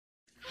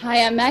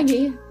Hi, I'm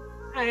Maggie,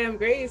 Hi, I'm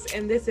Grace,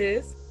 and this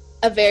is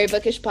a very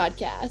bookish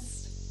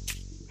podcast.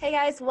 Hey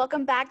guys,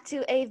 welcome back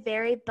to a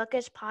very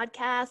bookish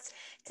podcast.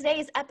 Today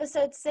is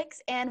episode 6,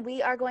 and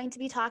we are going to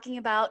be talking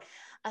about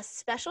a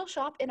special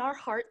shop in our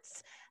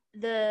hearts,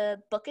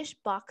 the Bookish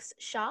Box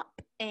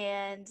Shop.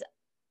 And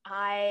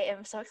I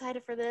am so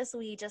excited for this.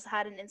 We just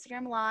had an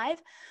Instagram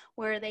live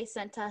where they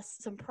sent us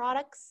some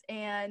products,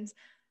 and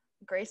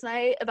Grace and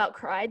I about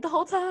cried the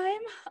whole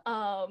time.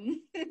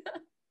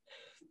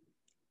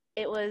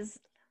 It was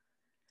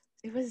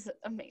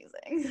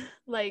amazing.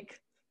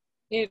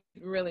 It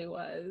really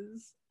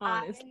was,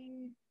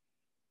 honestly. I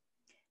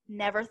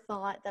never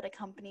thought that a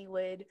company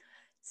would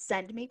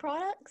send me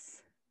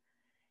products,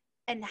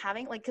 and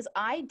having because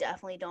I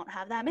definitely don't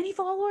have that many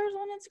followers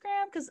on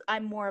Instagram because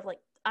I'm more of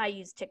I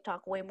use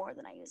TikTok way more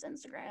than I use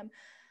Instagram.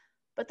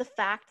 But the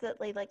fact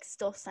that they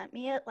still sent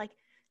me it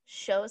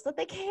shows that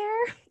they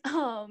care.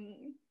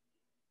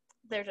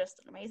 They're just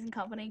an amazing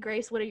company.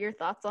 Grace, what are your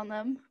thoughts on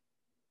them?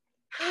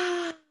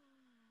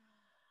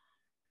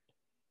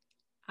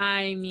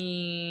 I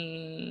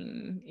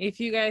mean, if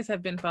you guys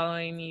have been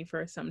following me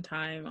for some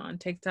time on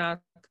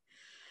TikTok,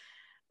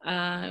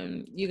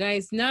 you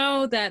guys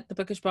know that the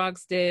Bookish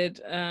Box did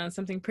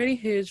something pretty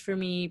huge for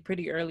me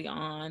pretty early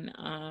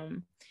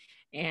on.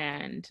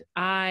 And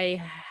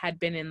I had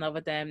been in love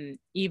with them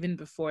even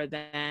before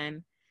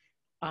then.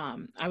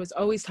 I was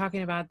always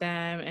talking about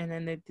them, and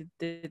then they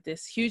did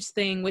this huge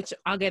thing, which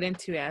I'll get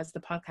into as the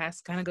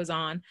podcast kind of goes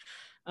on.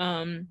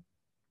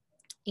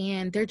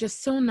 And they're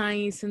just so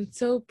nice and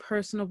so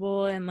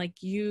personable, and they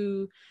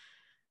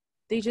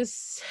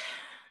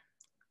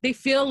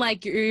feel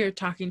like you're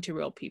talking to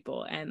real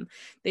people, and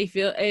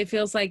it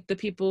feels like the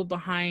people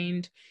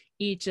behind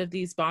each of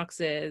these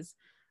boxes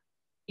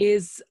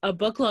is a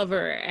book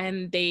lover,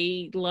 and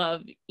they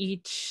love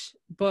each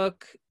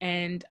book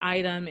and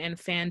item and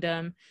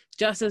fandom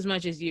just as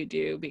much as you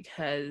do,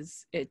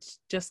 because it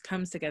just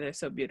comes together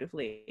so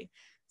beautifully.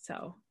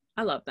 So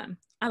I love them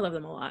a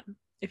lot,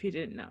 if you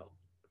didn't know.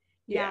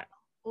 Yeah.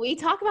 We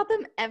talk about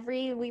them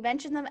we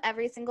mention them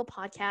every single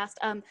podcast.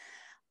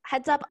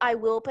 Heads up, I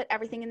will put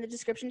everything in the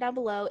description down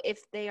below.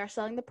 If they are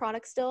selling the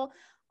product still,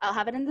 I'll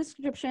have it in the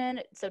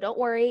description. So don't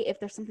worry. If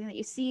there's something that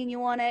you see and you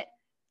want it,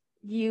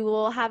 you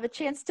will have a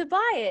chance to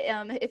buy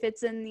it if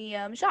it's in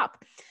the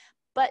shop.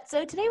 But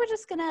so today we're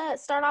just going to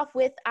start off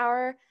with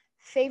our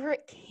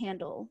favorite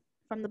candle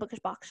from the Bookish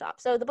Box Shop.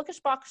 So the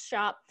Bookish Box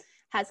Shop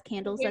has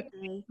candles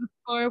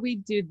Before we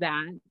do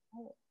that,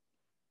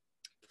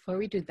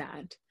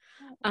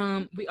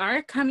 we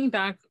are coming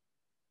back.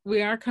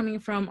 We are coming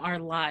from our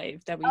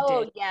live that we did.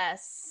 Oh,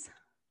 yes.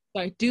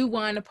 So I do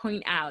want to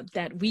point out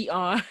that we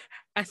are,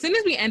 as soon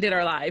as we ended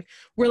our live,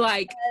 we're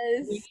like,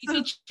 yes, we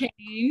need to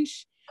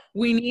change.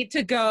 We need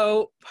to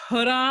go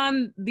put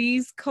on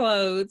these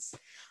clothes.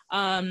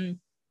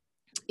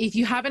 If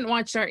you haven't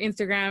watched our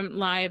Instagram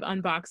live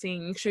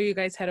unboxing, make sure you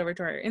guys head over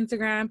to our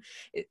Instagram.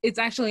 It's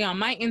actually on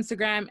my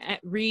Instagram at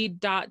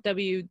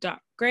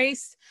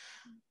read.w.grace.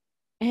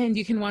 And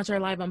you can watch our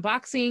live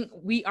unboxing.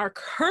 We are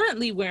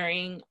currently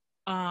wearing,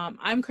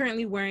 I'm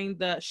currently wearing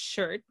the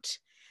shirt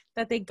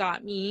that they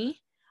got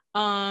me.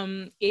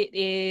 It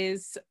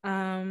is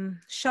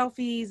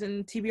shelfies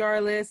and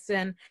TBR lists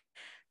and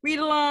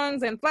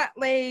read-alongs and flat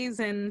lays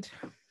and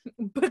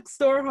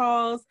bookstore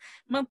hauls,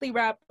 monthly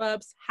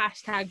wrap-ups,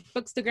 hashtag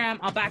Bookstagram.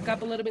 I'll back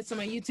up a little bit so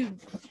my YouTube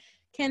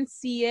can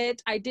see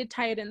it. I did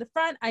tie it in the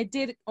front. I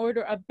did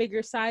order a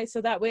bigger size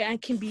so that way I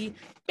can be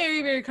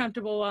very, very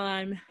comfortable while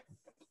I'm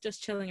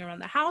just chilling around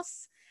the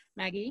house.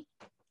 Maggie?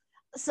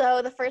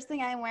 So the first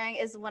thing I'm wearing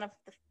is one of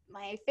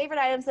my favorite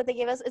items that they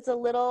gave us. It's a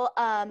little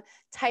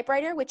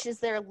typewriter, which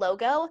is their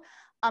logo.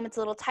 It's a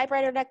little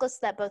typewriter necklace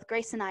that both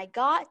Grace and I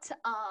got.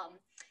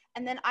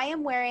 And then I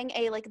am wearing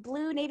a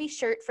blue navy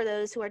shirt for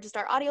those who are just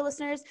our audio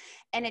listeners.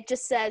 And it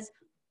just says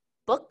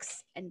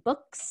books and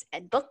books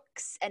and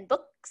books and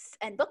books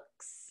and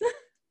books.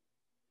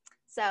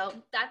 So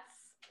that's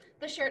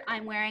the shirt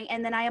I'm wearing.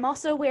 And then I am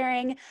also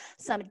wearing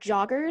some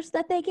joggers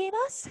that they gave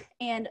us.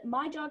 And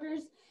my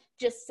joggers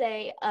just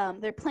say,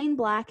 they're plain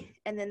black.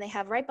 And then they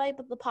have right by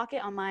the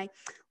pocket on my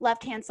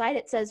left-hand side,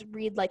 it says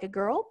read like a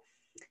girl.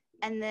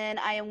 And then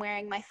I am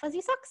wearing my fuzzy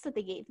socks that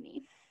they gave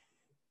me.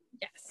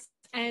 Yes.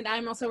 And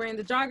I'm also wearing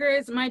the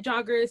joggers. My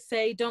joggers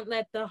say, don't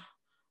let the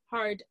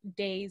hard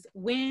days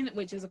win,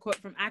 which is a quote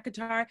from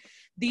Akatar.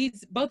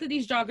 Both of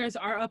these joggers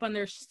are up on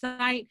their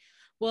site.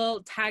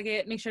 We'll tag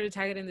it, make sure to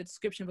tag it in the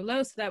description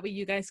below so that way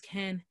you guys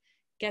can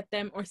get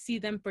them or see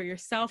them for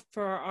yourself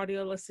for our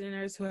audio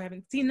listeners who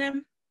haven't seen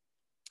them.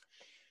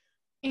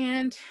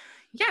 And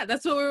yeah,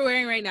 that's what we're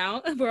wearing right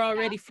now. We're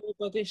already full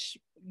bookish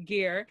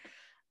gear.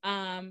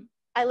 I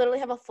literally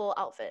have a full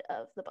outfit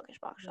of the Bookish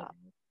Box Shop.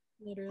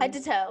 Literally. Head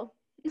to toe.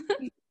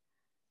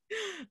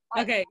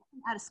 Okay,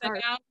 so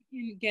now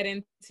we can get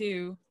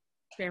into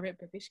favorite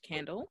bookish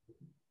candle.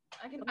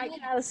 I can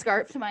add a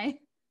scarf to my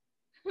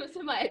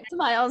to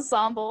my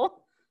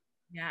ensemble.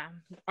 Yeah,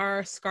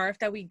 our scarf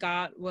that we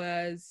got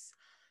was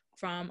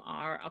from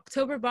our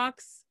October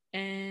box,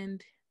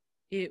 and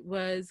It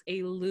was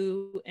a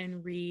Lou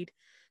and Reed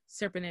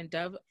Serpent and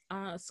Dove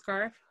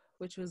scarf,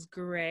 which was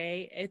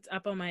gray. It's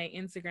up on my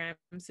Instagram,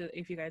 so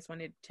if you guys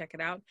wanted to check it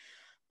out.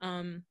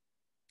 And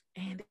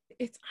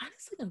it's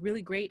honestly a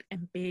really great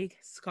and big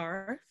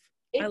scarf.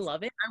 I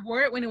love it. I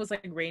wore it when it was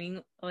like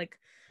raining like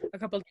a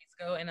couple of days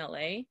ago in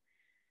LA.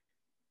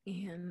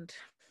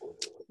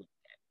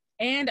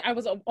 And I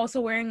was also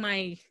wearing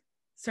my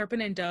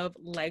Serpent and Dove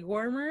leg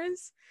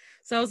warmers.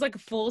 So I was like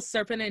full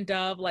Serpent and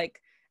Dove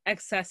like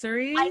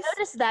accessories. I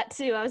noticed that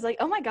too. I was like,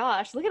 oh my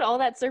gosh, look at all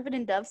that Serpent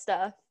and Dove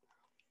stuff.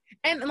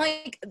 And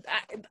like,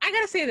 I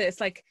gotta say this,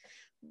 like,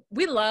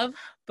 we love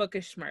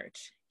Bookish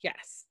merch,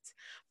 yes.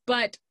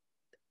 But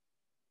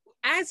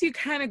as you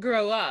kind of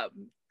grow up,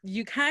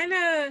 you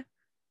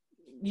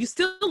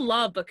still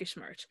love Bookish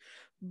merch.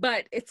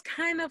 But it's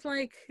kind of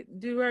like,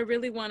 do I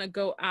really want to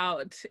go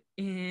out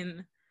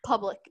in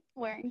public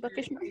wearing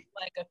Bookish merch?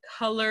 Like a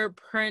color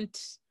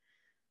print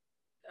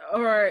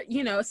or,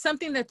 you know,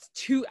 something that's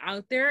too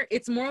out there.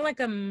 It's more like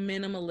a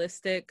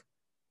minimalistic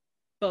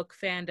book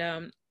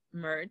fandom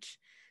merch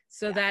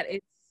so that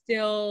it's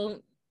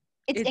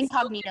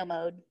incognito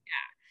mode.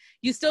 Yeah.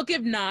 You still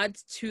give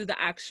nods to the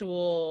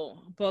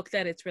actual book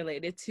that it's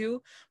related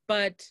to,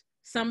 but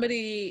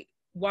somebody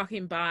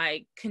walking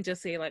by can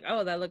just say like,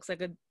 oh, that looks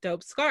like a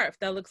dope scarf,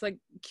 that looks like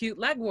cute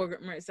leg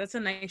warmers, that's a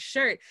nice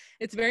shirt.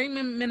 It's very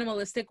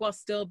minimalistic while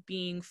still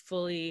being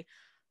fully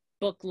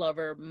book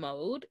lover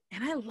mode,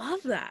 and I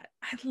love that.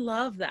 I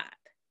love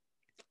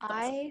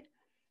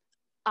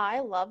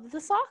the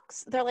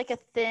socks. They're like a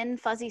thin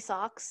fuzzy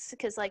socks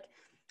because like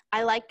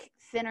I like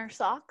thinner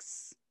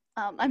socks.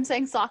 I'm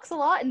saying socks a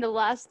lot in the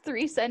last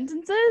 3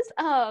 sentences,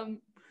 but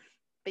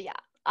yeah,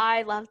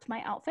 I loved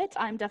my outfit.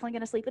 I'm definitely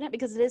going to sleep in it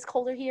because it is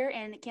colder here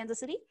in Kansas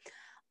City.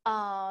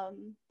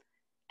 And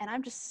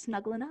I'm just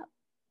snuggling up.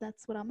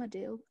 That's what I'm going to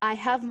do. I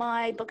have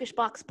my Bookish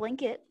box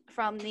blanket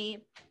from the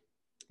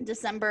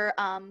December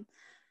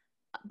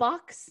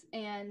box,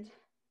 and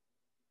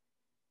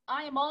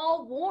I am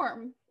all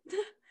warm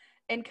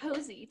and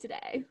cozy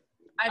today.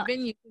 I've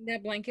been using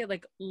that blanket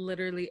like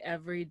literally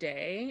every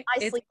day.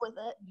 I sleep with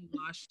it.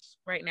 Washed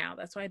right now.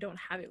 That's why I don't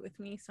have it with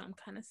me, so I'm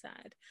kind of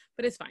sad.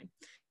 But it's fine.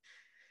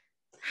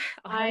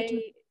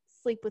 I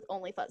sleep with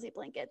only fuzzy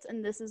blankets,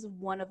 and this is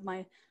one of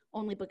my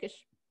only Bookish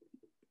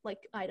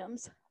like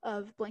items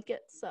of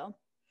blankets. So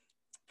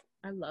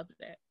I loved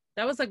it.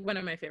 That was like one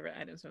of my favorite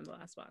items from the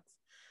last box.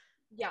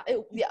 Yeah,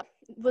 it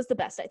was the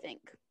best, I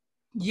think.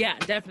 Yeah,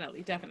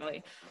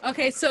 definitely.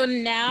 Okay, so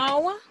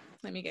now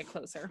let me get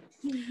closer.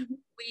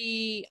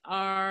 We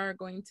are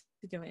going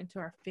to go into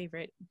our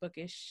favorite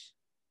Bookish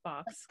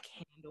box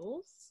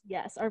candles.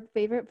 Yes, our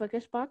favorite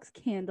Bookish box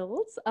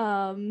candles.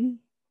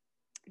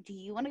 Do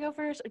you want to go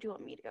first, or do you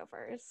want me to go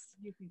first?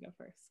 You can go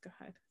first. Go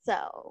ahead.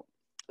 So,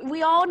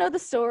 we all know the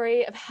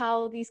story of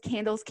how these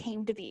candles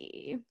came to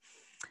be.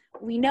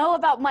 We know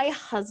about my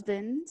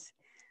husband.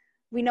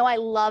 We know I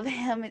love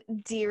him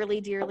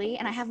dearly, dearly,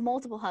 and I have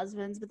multiple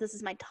husbands, but this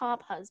is my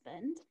top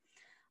husband.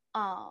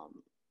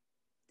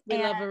 We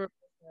love a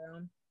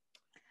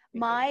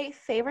my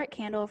favorite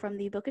candle from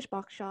the Bookish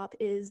box shop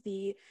is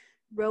the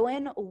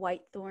Rowan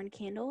Whitethorn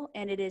candle,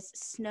 and it is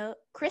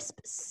crisp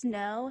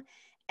snow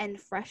and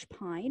fresh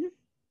pine.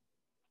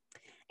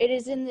 It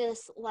is in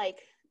this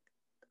like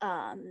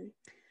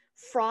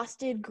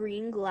frosted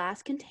green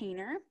glass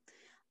container.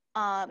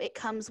 It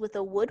comes with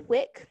a wood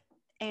wick,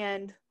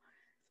 and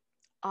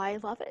I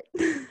love it.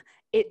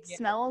 It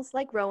smells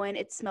like Rowan.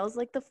 It smells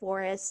like the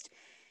forest.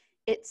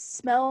 It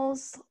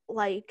smells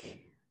like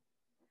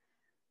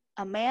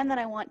a man that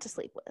I want to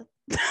sleep with.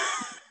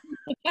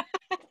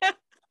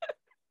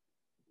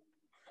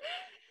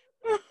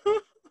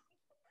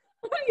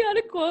 I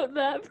gotta quote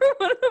that for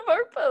one of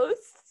our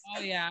posts.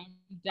 Oh yeah,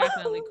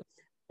 definitely.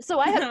 So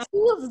I have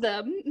 2 of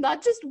them,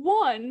 not just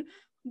one,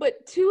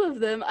 but 2 of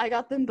them. I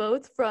got them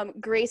both from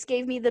Grace.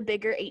 Gave me the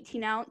bigger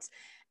 18 ounce,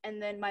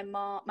 and then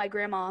my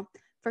grandma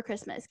for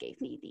Christmas gave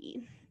me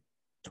the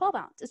 12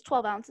 ounce. It's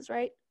 12 ounces,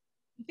 right?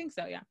 I think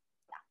so, yeah.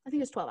 I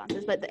think it's 12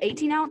 ounces, but the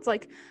 18 ounce,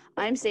 like,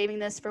 I'm saving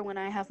this for when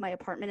I have my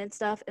apartment and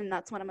stuff, and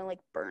that's when I'm gonna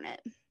like burn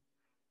it.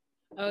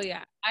 Oh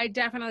yeah, I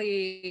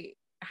definitely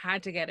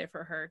had to get it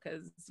for her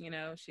because, you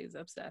know, she's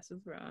obsessed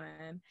with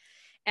Rowan.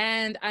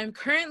 And I'm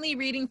currently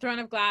reading Throne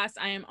of Glass.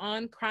 I am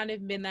on Crown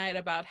of Midnight,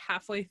 about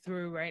halfway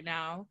through right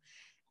now.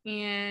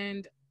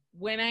 And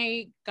when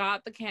I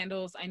got the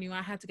candles, I knew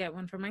I had to get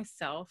one for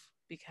myself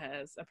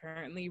because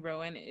apparently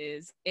Rowan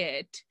is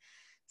it.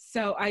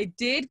 So I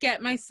did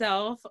get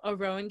myself a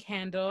Rowan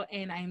candle,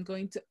 and I'm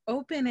going to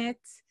open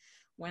it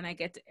when I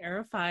get to Air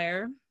of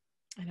Fire,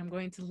 and I'm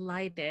going to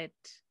light it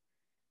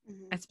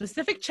at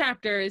specific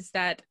chapters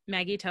that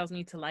Maggie tells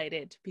me to light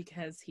it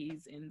because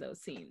he's in those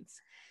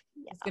scenes.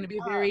 Yeah. It's going to be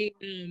a very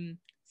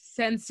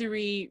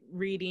sensory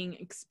reading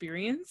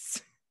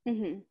experience.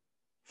 Mm-hmm.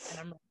 And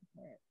I'm ready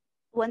for it.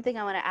 One thing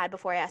I want to add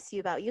before I ask you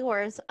about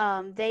yours,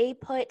 they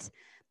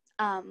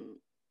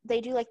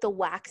do like the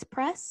wax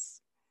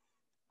press.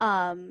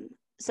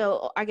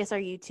 So I guess our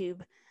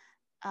YouTube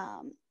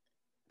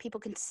people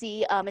can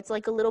see it's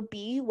like a little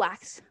bee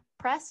wax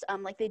pressed,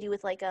 like they do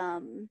with like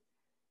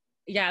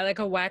Yeah, like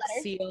a wax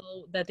letters.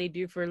 seal that they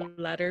do for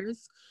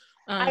letters.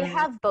 I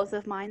have both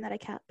of mine that I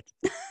kept.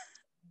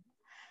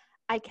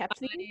 I kept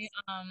these.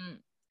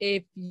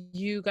 If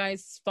you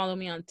guys follow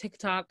me on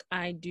TikTok,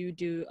 I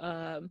do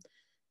a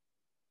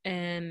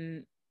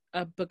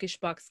Bookish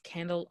box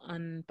candle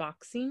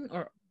unboxing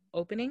or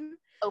opening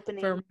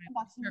for my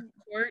winter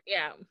court.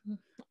 Yeah,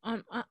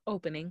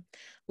 opening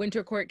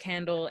winter court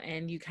candle,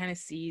 and you kind of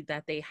see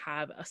that they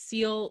have a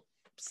seal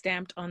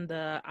stamped on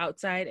the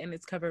outside, and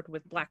it's covered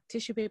with black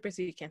tissue paper,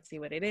 so you can't see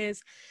what it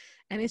is.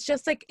 And it's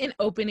just like an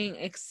opening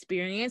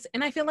experience.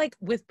 And I feel like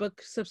with book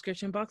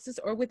subscription boxes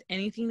or with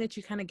anything that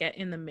you kind of get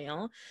in the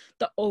mail,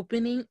 the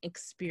opening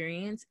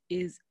experience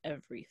is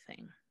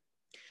everything.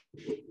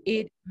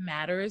 It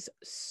matters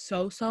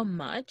so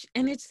much,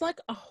 and it's like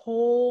a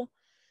whole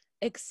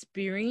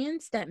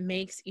experience that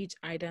makes each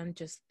item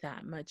just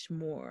that much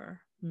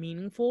more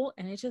meaningful,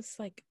 and it's just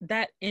like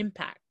that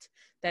impact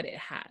that it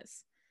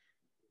has.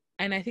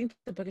 And I think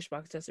the Bookish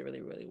box does a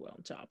really well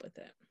job with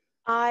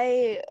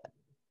it.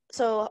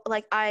 So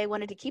like I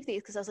wanted to keep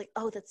these because I was like,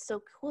 oh, that's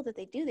so cool that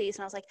they do these.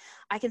 And I was like,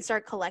 I can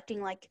start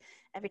collecting, like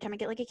every time I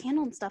get like a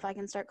candle and stuff, I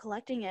can start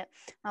collecting it.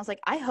 And I was like,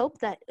 I hope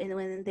that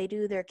when they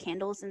do their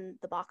candles in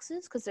the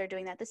boxes, because they're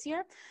doing that this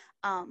year,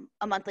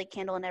 a monthly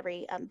candle in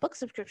every book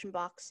subscription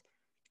box,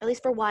 at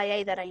least for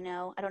YA that I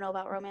know. I don't know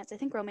about romance. I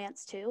think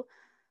romance too.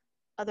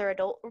 Other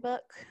adult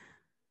book.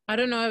 I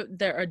don't know if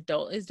their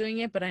adult is doing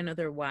it, but I know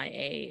their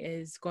YA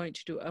is going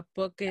to do a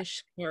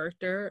Bookish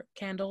character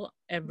candle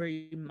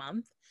every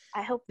month.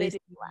 I hope they do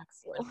black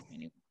seal.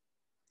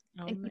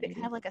 And keep it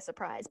kind of like a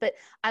surprise. But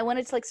I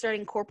wanted to like start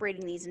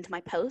incorporating these into my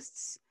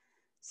posts.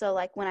 So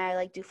like when I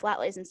like do flat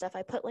lays and stuff,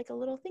 I put like a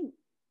little thing,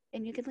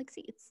 and you can like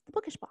see it's the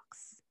Bookish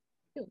box.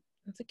 Cute.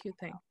 That's a cute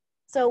thing.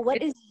 So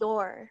what is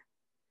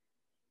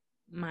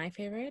my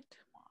favorite?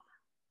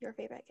 Your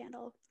favorite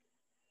candle?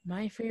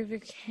 My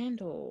favorite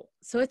candle.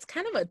 So it's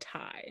kind of a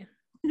tie.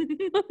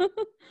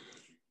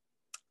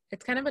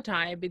 It's kind of a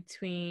tie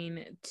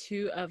between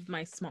two of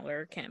my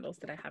smaller candles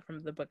that I have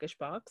from the Bookish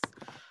box.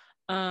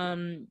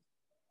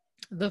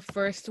 The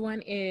first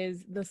one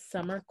is the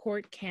Summer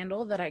Court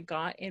candle that I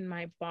got in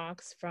my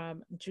box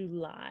from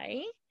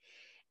July.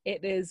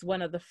 It is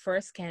one of the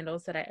first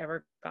candles that I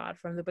ever got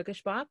from the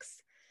Bookish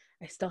box.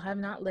 I still have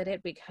not lit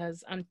it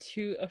because I'm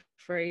too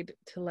afraid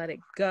to let it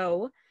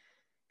go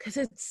because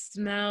it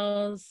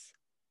smells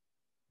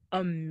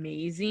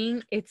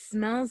amazing. It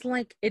smells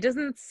like, it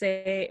doesn't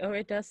say, or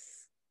it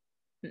does.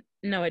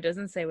 No, it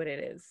doesn't say what it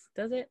is.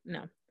 Does it?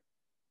 No.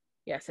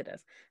 Yes, it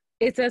does.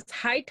 It says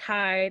high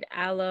tide,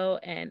 aloe,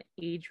 and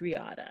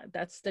adriata.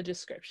 That's the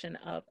description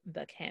of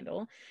the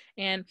candle.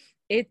 And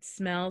it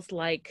smells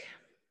like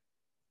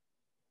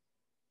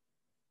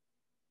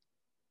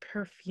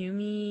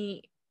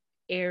perfumey,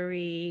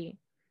 airy,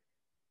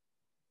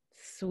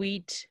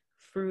 sweet,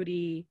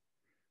 fruity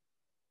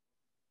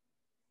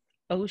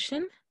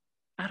ocean.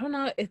 I don't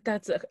know if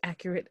that's an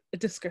accurate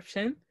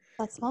description.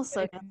 That smells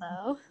so good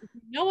though.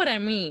 You know what I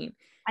mean?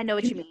 I know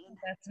what you mean.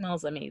 That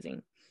smells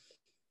amazing.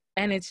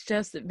 And it's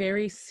just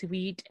very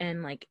sweet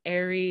and like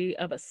airy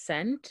of a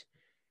scent.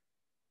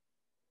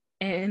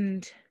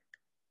 And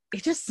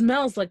it just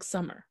smells like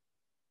summer.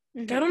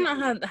 Mm-hmm. I don't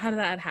know how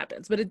that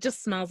happens, but it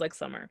just smells like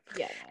summer.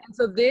 Yeah. And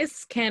so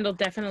this candle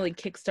definitely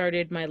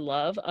kickstarted my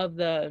love of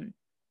the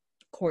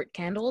court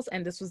candles.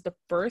 And this was the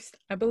first,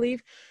 I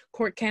believe,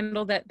 court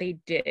candle that they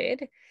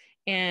did.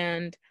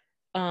 And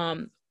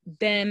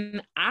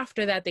then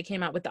after that, they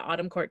came out with the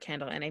autumn court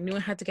candle, and I knew I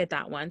had to get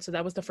that one. So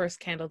that was the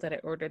first candle that I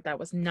ordered that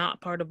was not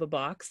part of a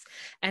box.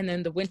 And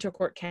then the winter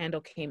court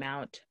candle came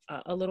out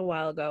a little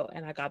while ago,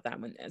 and I got that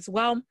one as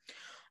well.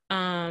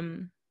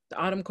 The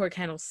autumn court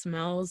candle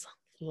smells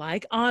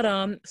like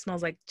autumn. It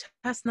smells like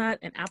chestnut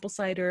and apple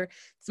cider. It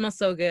smells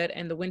so good.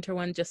 And the winter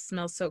one just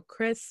smells so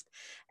crisp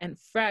and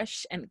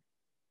fresh and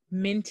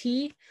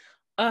minty.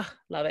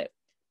 Love it.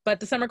 But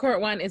the summer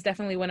court one is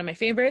definitely one of my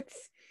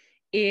favorites.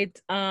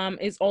 It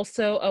is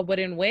also a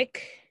wooden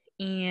wick.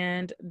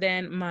 And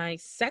then my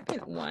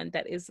second one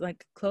that is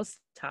like close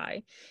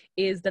tie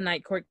is the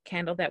night court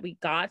candle that we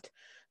got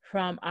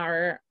from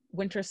our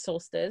winter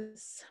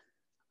solstice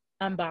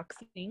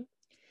unboxing.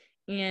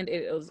 And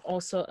it was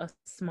also a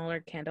smaller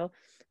candle.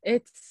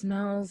 It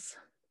smells...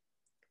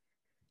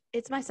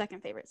 It's my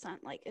second favorite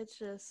scent. Like, it's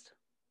just...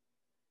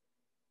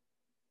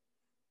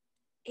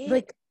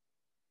 It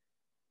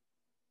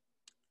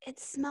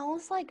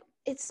smells like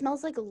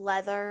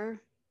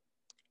leather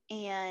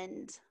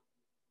and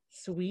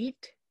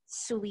sweet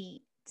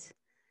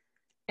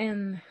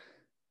and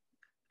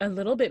a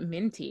little bit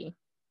minty,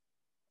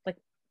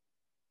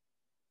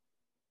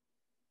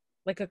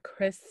 like a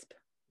crisp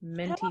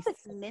minty. I don't know if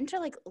it's mint or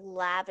like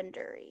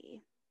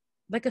lavendery,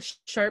 like a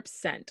sharp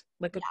scent,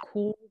 like a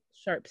cool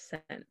sharp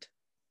scent,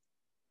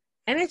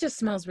 and it just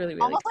smells really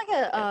almost good.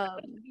 Like a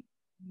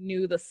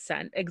knew the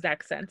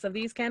exact scents of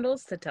these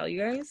candles to tell you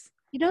guys.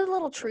 You know the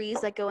little trees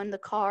that go in the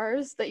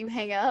cars that you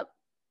hang up?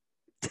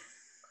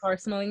 Car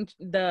smelling,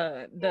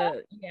 the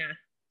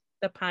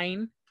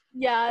pine.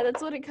 Yeah,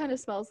 that's what it kind of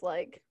smells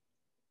like.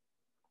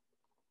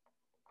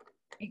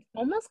 It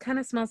almost kind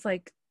of smells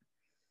like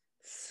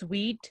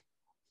sweet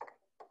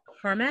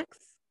Carmex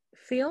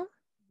feel,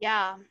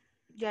 Yeah.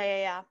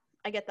 Yeah.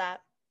 I get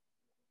that.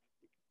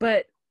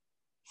 but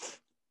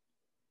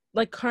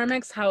like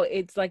Carmex, how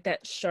it's like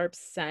that sharp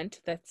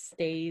scent that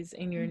stays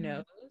in your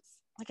nose.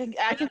 Like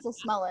I can still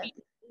smell it.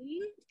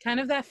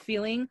 Kind of that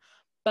feeling,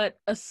 but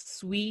a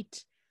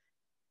sweet,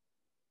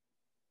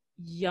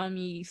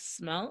 yummy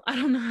smell. I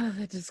don't know how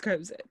that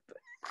describes it. But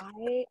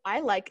I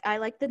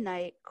like the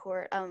night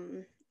court.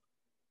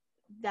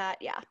 That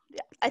yeah.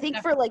 I think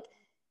for like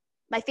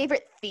my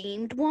favorite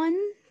themed one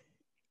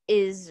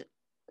is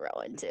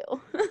Rowan too.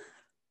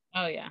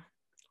 oh yeah,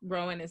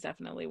 Rowan is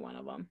definitely one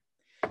of them.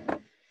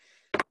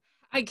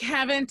 I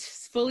haven't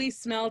fully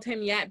smelled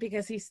him yet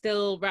because he's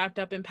still wrapped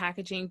up in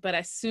packaging, but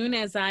as soon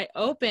as I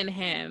open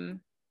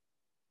him,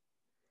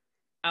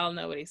 I'll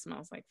know what he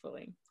smells like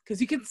fully.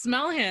 Because you can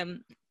smell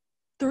him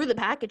Through the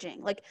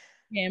packaging. Like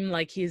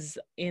he's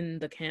in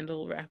the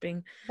candle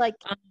wrapping.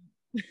 Um,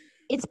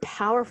 it's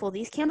powerful.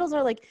 These candles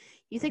are like,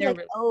 you think like,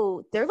 really-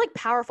 oh, they're like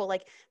powerful.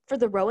 Like for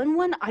the Rowan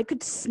one, I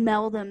could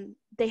smell them.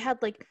 They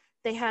had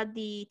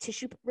the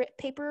tissue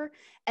paper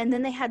and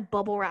then they had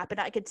bubble wrap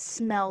and I could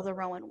smell the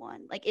Rowan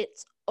one. Like it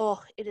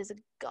is a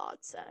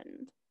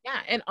godsend.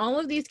 Yeah, and all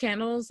of these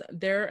candles,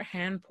 they're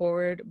hand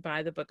poured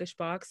by the Bookish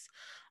box.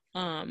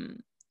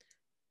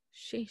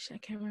 Sheesh, I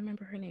can't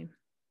remember her name.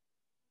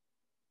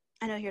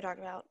 I know who you're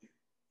talking about.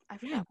 I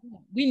forgot. Yeah,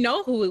 we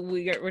know who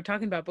we're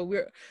talking about, but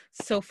we're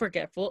so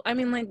forgetful. I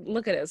mean, like,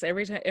 look at us.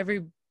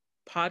 Every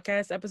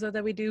podcast episode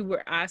that we do,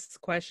 we're asked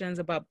questions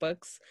about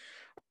books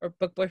or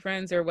book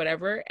boyfriends or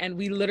whatever, and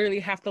we literally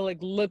have to like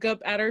look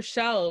up at our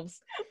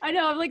shelves. I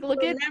know. I'm like,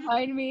 look at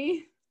behind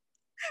me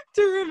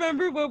to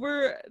remember what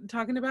we're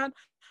talking about.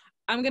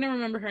 I'm gonna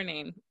remember her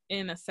name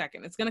in a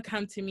second. It's gonna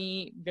come to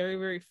me very,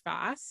 very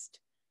fast.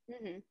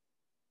 Mm-hmm.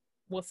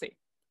 We'll see.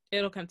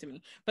 It'll come to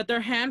me. But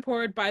they're hand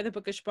poured by the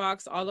Bookish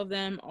box. All of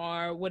them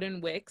are wooden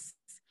wicks.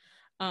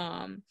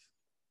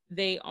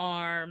 They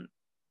are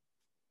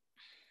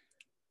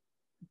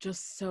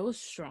just so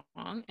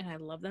strong, and I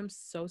love them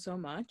so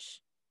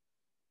much.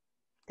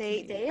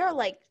 They are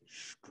like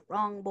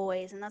strong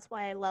boys, and that's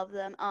why I love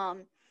them.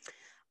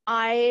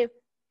 I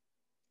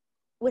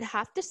would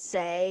have to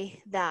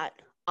say that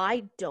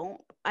I've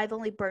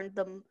only burned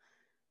them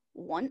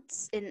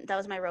once, and that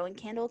was my Rowan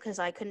candle because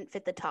I couldn't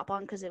fit the top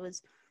on because it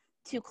was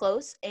too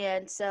close,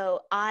 and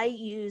so I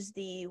use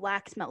the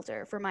wax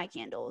melter for my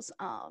candles,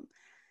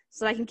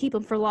 so I can keep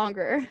them for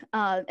longer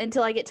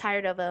until I get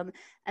tired of them,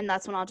 and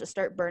that's when I'll just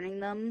start burning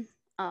them.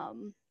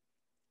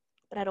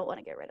 But I don't want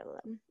to get rid of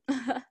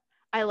them.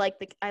 I like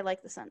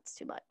the scents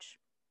too much.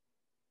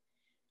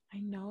 I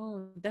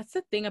know. That's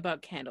the thing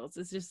about candles.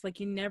 It's just like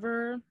you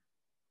never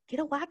get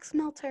a wax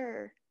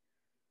melter,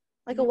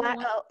 like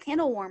a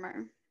candle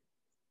warmer.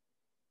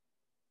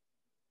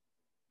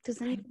 Because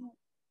then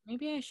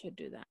maybe I should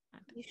do that.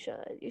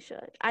 You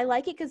should. I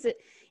like it because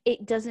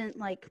it doesn't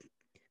like,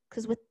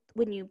 because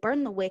when you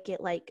burn the wick,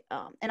 it like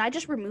and I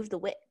just remove the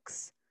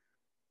wicks.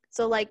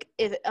 So like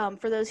if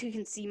for those who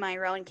can see my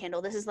Rowan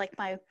candle, this is like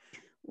my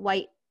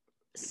white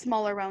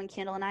smaller Rowan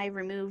candle, and I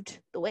removed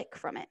the wick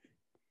from it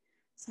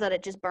so that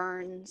it just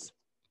burns.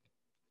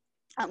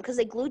 Because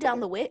they glue down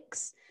the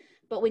wicks,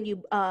 but when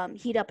you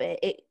heat up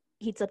it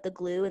heats up the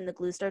glue, and the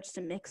glue starts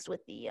to mix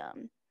with the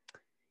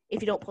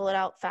if you don't pull it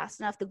out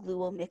fast enough, the glue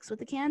will mix with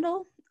the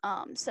candle.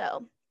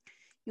 So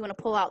you want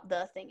to pull out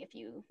the thing if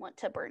you want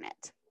to burn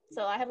it.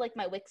 So I have like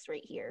my wicks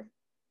right here.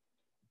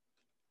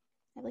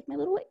 I have like my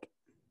little wick.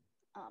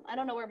 I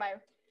don't know where my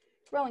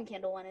Rowan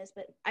candle one is,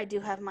 but I do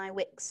have my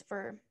wicks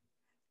for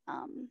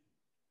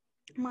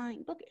my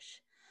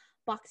Bookish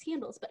box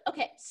candles. But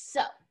okay,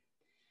 so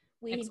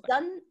we've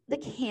done the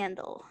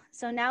candle.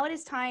 So now it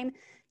is time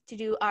to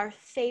do our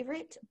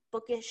favorite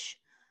Bookish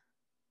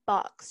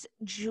box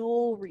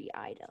jewelry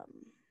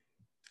item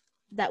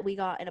that we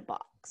got in a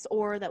box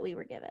or that we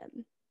were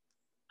given.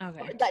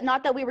 Okay.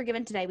 Not that we were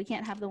given today. We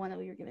can't have the one that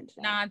we were given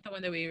today. Not the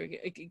one that we were,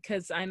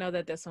 because I know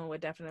that this one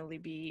would definitely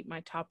be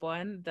my top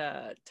one,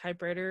 the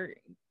typewriter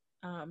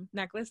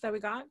necklace that we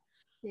got.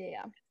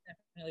 Yeah.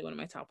 Definitely one of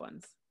my top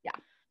ones. Yeah.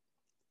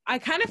 I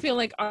kind of feel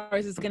like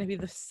ours is going to be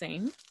the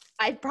same.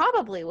 I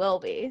probably will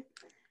be.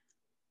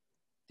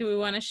 Do we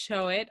want to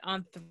show it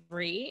on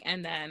 3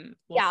 and then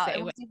we'll see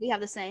if we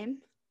have the same?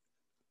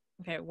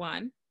 Okay,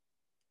 1.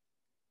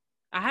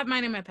 I have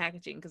mine in my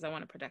packaging because I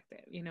want to protect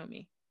it. You know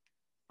me.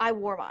 I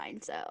wore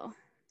mine, so.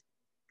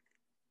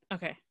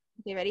 Okay.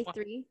 Okay, ready?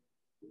 3,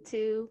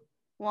 2,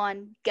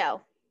 1,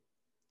 go.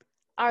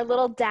 Our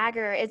little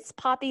dagger. It's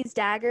Poppy's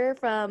dagger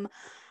from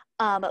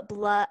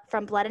Blood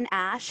and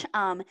Ash.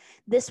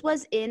 This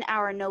was in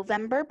our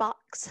November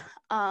box.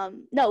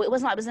 No, it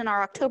was not. It was in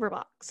our October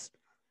box.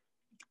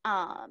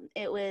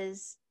 It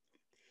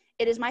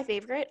is my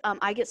favorite.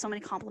 I get so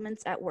many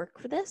compliments at work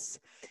for this,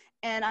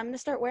 and I'm gonna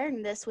start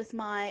wearing this with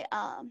my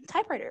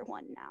typewriter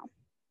one now.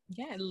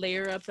 Yeah,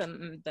 layer up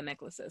the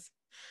necklaces.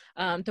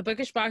 The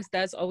Bookish box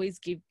does always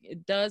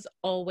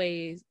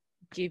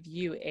give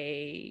you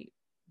a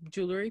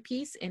jewelry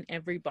piece in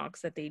every box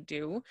that they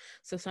do.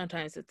 So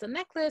sometimes it's a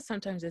necklace,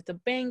 sometimes it's a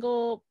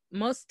bangle,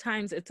 most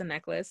times it's a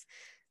necklace.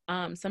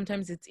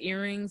 Sometimes it's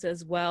earrings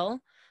as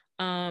well.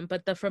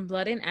 But the From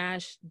Blood and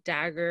Ash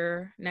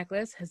dagger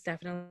necklace has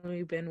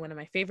definitely been one of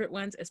my favorite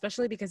ones,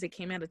 especially because it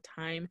came at a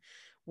time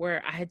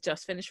where I had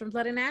just finished From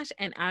Blood and Ash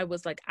and I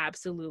was like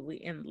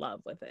absolutely in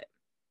love with it.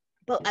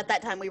 But at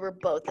that time, we were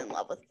both in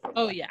love with.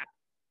 Oh yeah,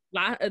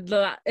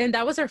 and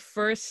that was our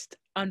first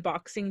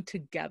unboxing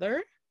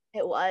together.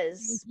 It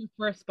was the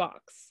first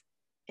box.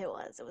 It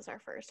was our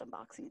first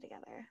unboxing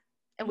together,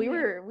 and we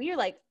were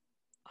like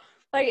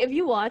if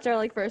you watch our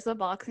like first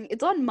unboxing,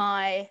 it's on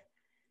mine,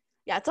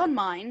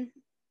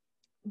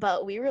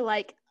 but we were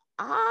like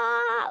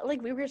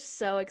we were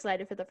so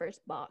excited for the first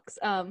box.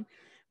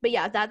 But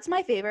yeah, that's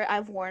my favorite.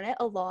 I've worn it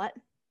a lot.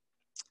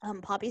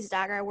 Poppy's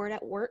dagger, I wore it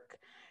at work.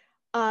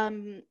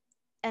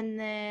 And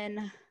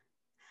then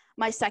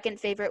my second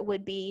favorite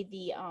would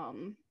be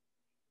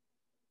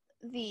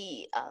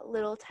the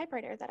little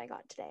typewriter that I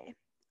got today.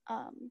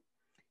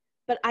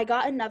 But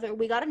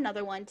we got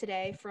another one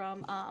today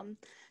from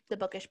the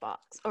Bookish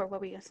box. Or what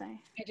were you gonna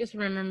say? I just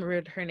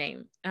remembered her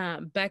name.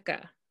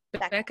 Becca.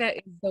 Becca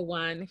is the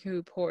one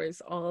who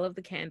pours all of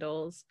the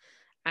candles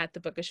at the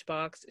Bookish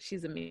box.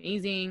 She's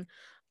amazing.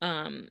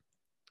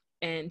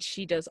 And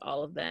she does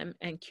all of them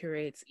and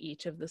curates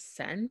each of the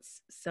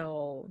scents.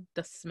 So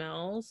the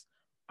smells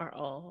are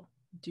all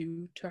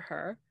due to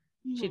her.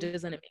 Mm-hmm. She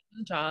does an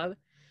amazing job.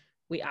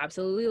 We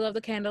absolutely love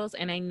the candles.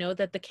 And I know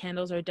that the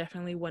candles are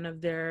definitely one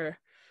of their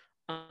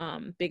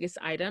biggest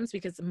items,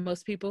 because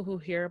most people who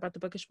hear about the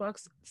Bookish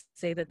box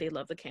say that they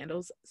love the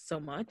candles so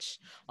much,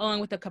 along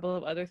with a couple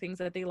of other things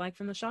that they like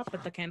from the shop,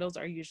 but the candles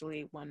are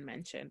usually one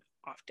mentioned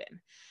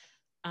often.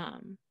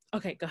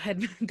 Okay, go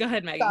ahead,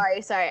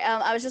 Maggie. Sorry.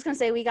 I was just gonna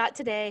say we got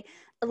today,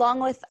 along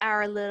with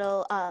our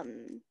little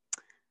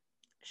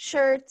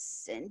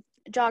shirts and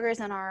joggers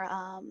and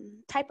our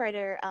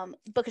typewriter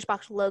Bookish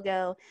box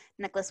logo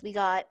necklace. We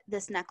got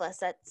this necklace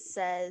that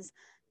says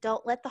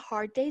 "Don't let the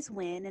hard days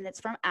win," and it's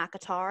from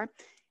ACOTAR,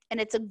 and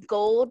it's a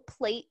gold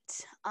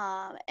plate,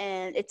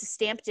 and it's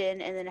stamped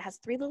in, and then it has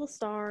 3 little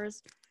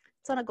stars.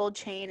 It's on a gold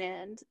chain,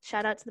 and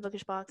shout out to the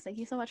Bookish box. Thank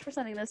you so much for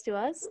sending this to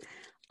us.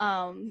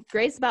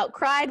 Grace about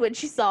cried when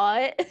she saw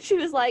it. She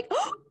was like,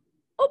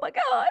 "Oh my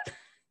god!"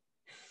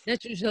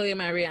 That's usually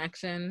my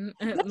reaction.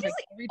 Like,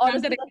 every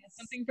time that I get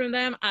something from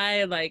them,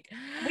 I like.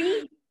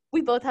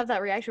 We both have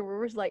that reaction where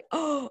we're just like,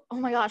 oh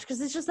my gosh, because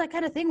it's just that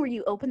kind of thing where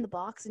you open the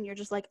box and you're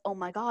just like, oh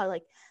my god,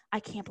 like I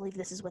can't believe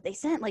this is what they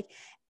sent. Like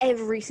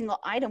every single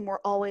item,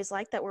 we're always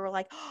like that. We're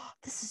like, oh,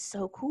 this is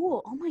so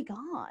cool. Oh my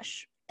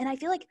gosh. And I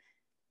feel like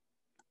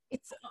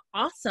it's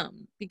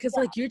awesome because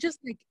like you're just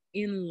like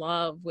in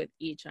love with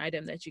each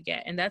item that you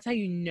get, and that's how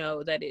you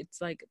know that it's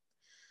like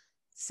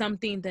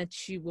something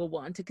that you will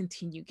want to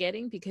continue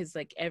getting, because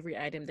like every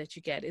item that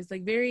you get is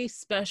like very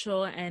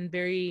special and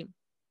very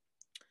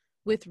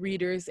with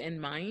readers in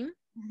mind.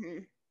 Mm-hmm.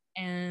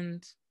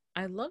 And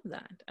I love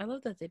that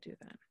they do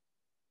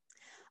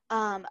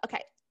that.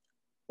 Okay.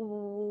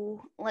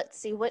 Ooh, let's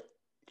see, what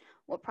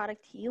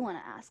product do you want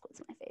to ask?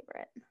 What's my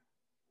favorite?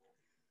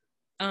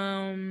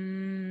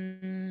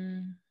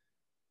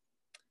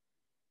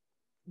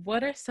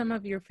 What are some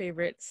of your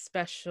favorite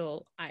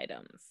special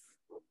items?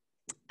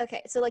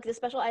 Okay, so like the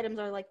special items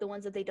are like the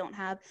ones that they don't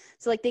have.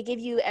 So like they give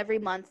you every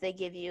month, they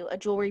give you a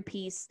jewelry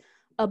piece,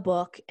 a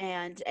book,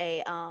 and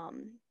a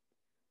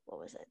what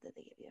was it that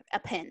they give you? A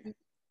pin.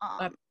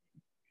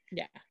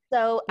 Yeah.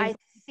 So I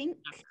think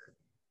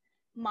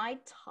my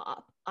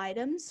top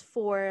items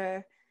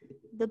for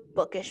the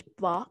Bookish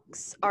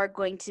box are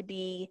going to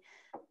be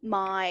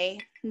my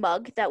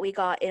mug that we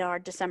got in our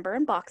December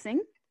unboxing,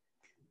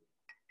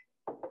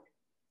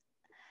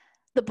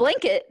 the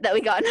blanket that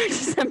we got in our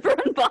December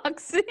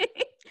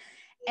unboxing,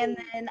 and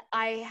then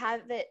I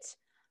have it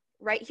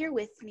right here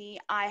with me.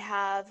 I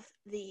have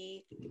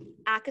the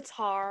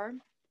ACOTAR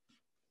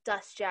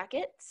dust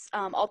jackets,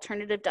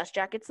 alternative dust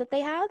jackets that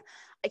they have.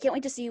 I can't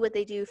wait to see what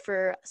they do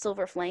for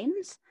Silver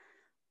Flames.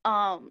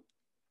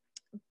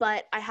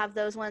 But I have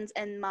those ones,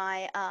 and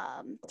my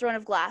Throne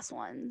of Glass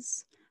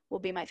ones will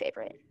be my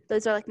favorite.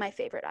 Those are like my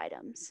favorite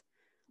items.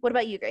 What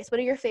about you, Grace? What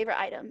are your favorite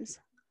items?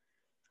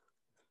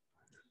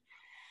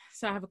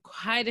 So I have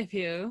quite a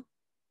few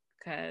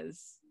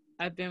because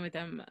I've been with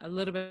them a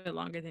little bit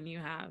longer than you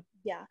have.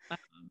 Yeah.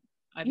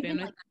 I've been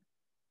with them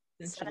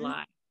since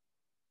July.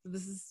 So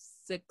this is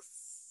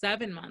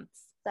 7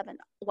 months. 7.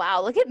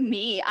 Wow, look at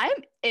me. I'm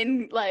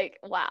in like,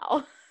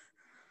 wow.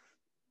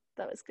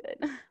 That was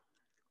good.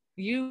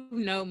 You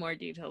know more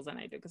details than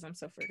I do because I'm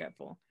so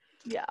forgetful.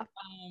 Yeah.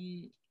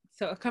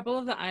 So a couple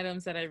of the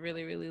items that I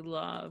really, really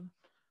love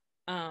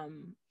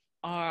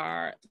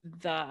are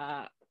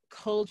the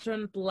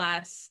Cauldron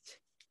Blast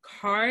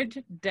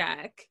card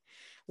deck,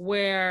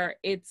 where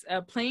it's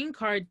a playing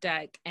card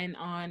deck, and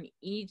on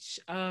each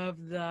of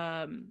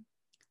the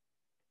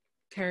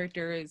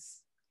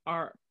characters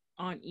are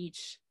on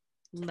each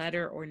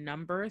letter or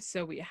number.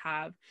 So we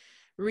have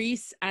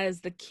Reese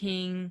as the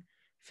king,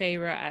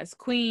 Feyre as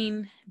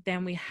queen.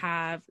 Then we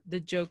have the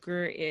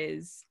Joker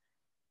is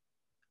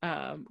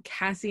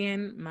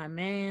Cassian, my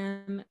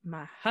man,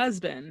 my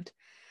husband.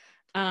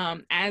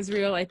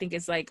 Azriel, I think,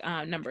 is like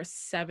number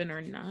 7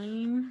 or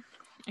 9.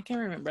 I can't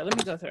remember. Let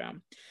me go through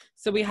them.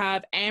 So we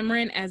have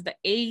Amryn as the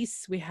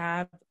ace. We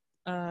have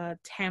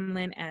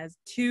Tamlin as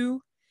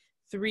 2.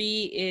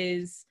 3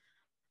 is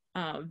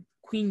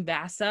Queen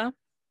Vasa.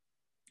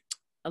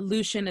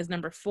 Lucian as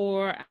number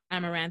 4.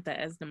 Amarantha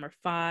as number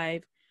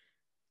 5.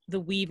 The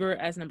Weaver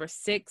as number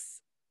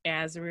 6.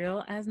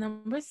 Azriel as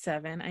number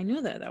 7. I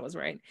knew that was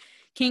right.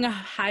 King of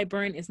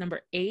Hybern is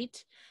number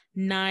 8.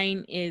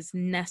 9 is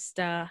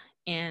Nesta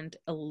and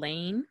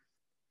Elaine.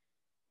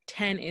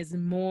 10 is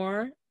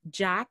Moore.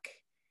 Jack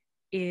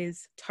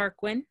is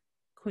Tarquin.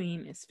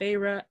 Queen is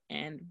Feyre.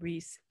 And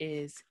Rhys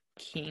is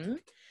King.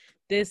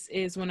 This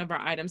is one of our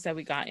items that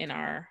we got in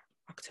our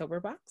October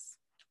box.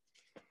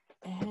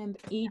 And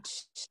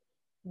each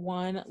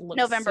one looks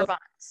November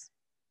box.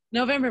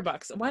 November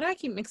box. Why do I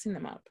keep mixing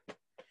them up?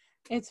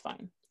 It's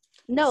fine.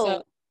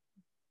 No.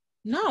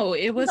 No,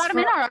 it was got them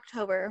in our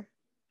October.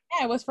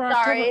 Yeah, it was for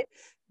Sorry. October.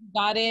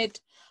 Got it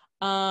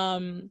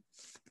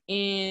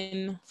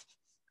in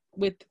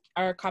with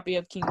our copy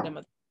of Kingdom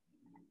of.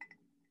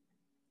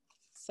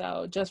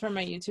 So just for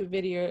my YouTube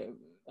video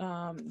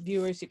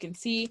viewers, you can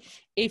see.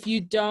 If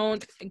you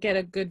don't get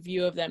a good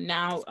view of them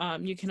now,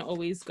 you can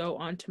always go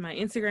onto my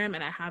Instagram,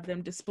 and I have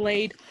them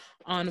displayed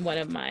on one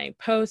of my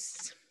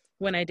posts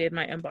when I did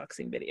my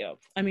unboxing video.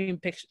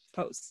 Picture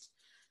post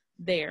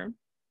there.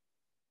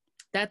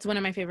 That's one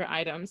of my favorite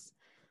items.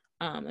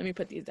 Let me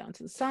put these down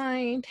to the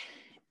side.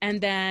 And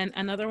then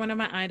another one of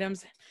my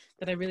items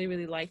that I really,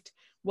 really liked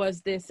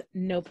was this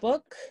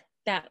notebook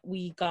that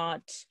we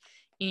got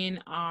in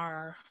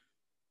our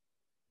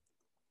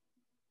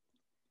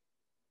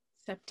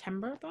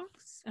September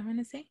box, I want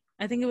to say.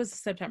 I think it was a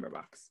September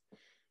box.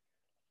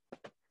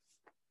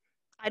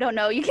 I don't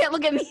know. You can't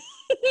look at me.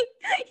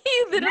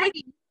 You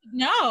literally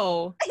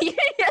no.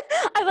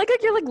 I like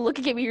you're like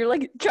looking at me. You're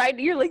like trying.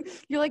 You're like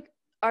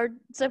our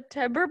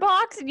September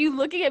box, and you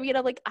looking at me, and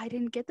I'm like, I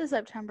didn't get the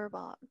September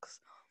box.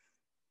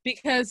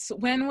 Because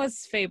when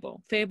was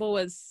Fable? Fable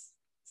was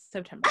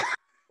September.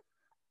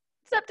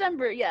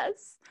 September,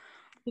 yes.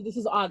 So this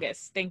is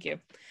August. Thank you.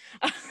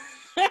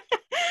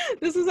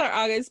 This is our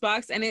August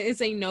box, and it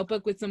is a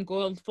notebook with some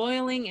gold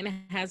foiling, and it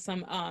has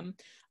some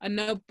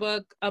a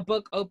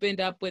book opened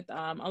up with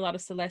a lot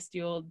of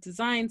celestial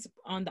designs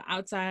on the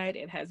outside.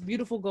 It has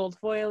beautiful gold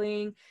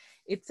foiling.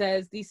 It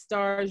says these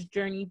stars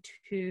journey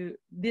to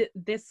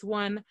this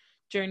one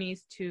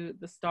journeys to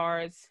the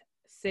stars,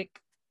 sic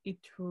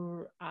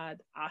itur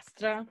ad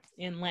astra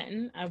in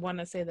Latin. I want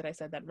to say that I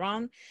said that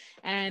wrong.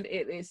 And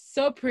it is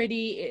so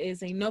pretty. It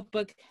is a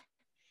notebook,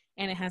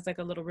 and it has like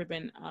a little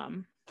ribbon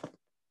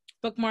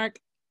bookmark.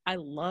 I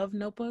love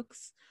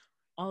notebooks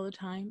all the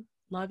time.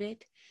 Love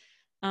it.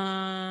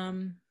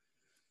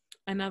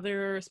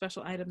 Another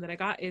special item that I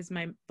got is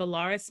my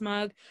Valaris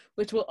mug,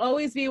 which will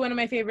always be one of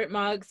my favorite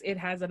mugs. It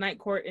has a Night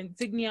Court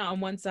insignia on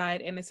one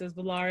side, and it says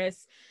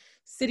Valaris,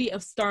 City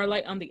of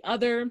Starlight on the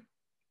other.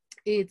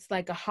 It's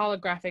like a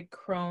holographic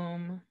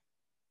chrome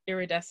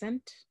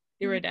iridescent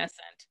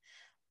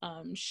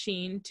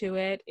sheen to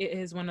it. It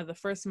is one of the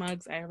first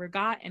mugs I ever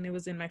got, and it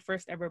was in my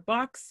first ever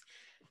box.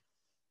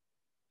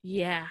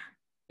 Yeah,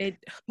 it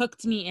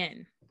hooked me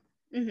in.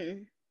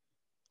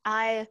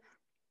 Mm-hmm.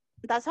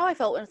 That's how I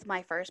felt with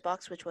my first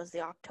box, which was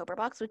the October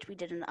box, which we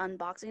did an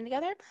unboxing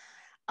together.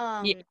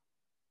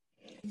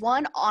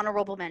 One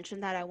honorable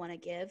mention that I want to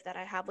give that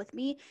I have with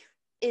me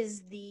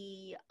is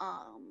the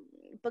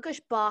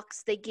Bookish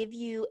box. They give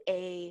you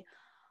a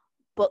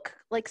book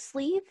like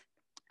sleeve,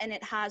 and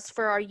it has,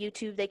 for our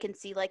YouTube, they can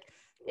see like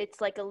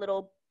it's like a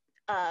little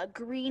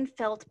green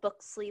felt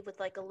book sleeve with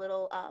like a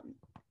little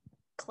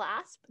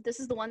clasp. This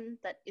is the one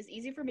that is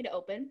easy for me to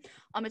open.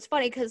 It's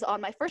funny because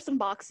on my first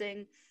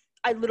unboxing,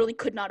 I literally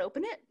could not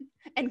open it,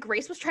 and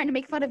Grace was trying to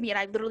make fun of me, and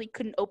I literally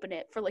couldn't open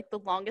it for like the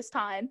longest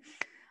time.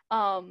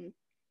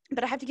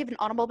 But I have to give an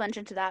honorable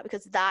mention to that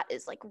because that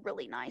is like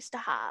really nice to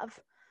have.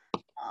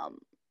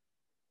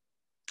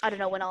 I don't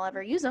know when I'll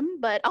ever use them,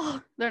 but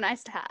they're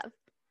nice to have.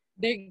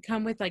 They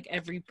come with like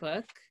every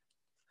book.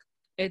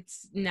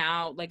 It's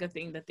now like a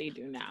thing that they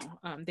do now.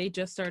 They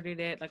just started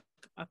it like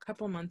a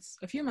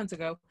few months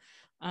ago,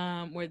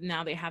 where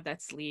now they have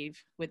that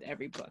sleeve with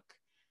every book.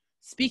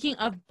 Speaking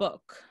of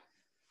book,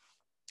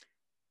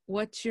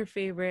 what's your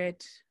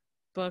favorite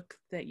book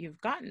that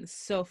you've gotten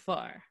so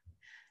far?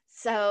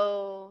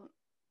 So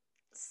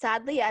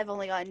sadly, I've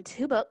only gotten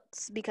 2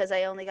 books because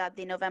I only got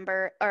the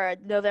November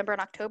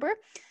and October.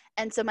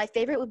 And so my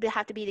favorite would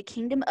have to be The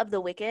Kingdom of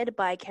the Wicked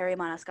by Carrie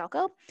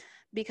Maniscalco,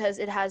 because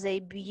it has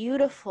a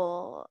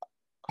beautiful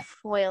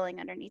foiling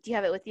underneath. Do you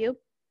have it with you?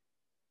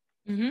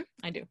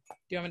 I do. Do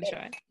you want me to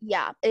show it?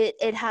 Yeah,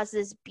 it has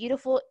this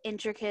beautiful,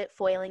 intricate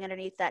foiling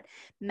underneath that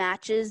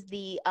matches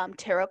the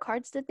tarot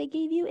cards that they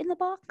gave you in the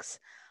box.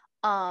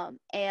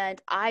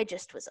 And I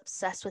just was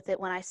obsessed with it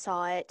when I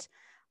saw it.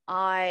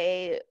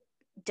 I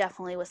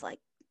definitely was like,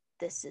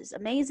 this is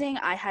amazing.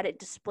 I had it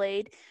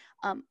displayed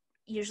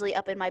usually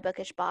up in my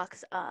Bookish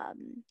box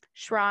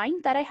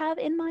shrine that I have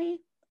in my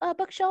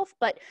bookshelf,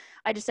 but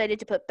I decided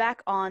to put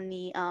back on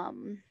the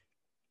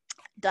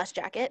dust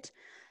jacket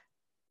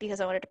because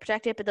I wanted to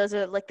protect it. But those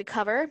are like the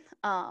cover,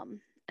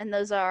 and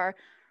those are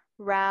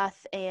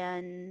Wrath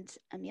and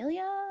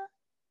Amelia.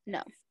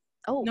 No.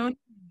 Oh No.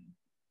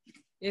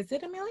 Is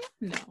it Amelia?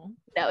 No.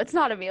 no, it's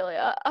not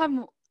Amelia.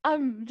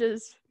 I'm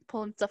just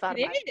pulling stuff out of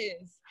my.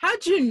 It is.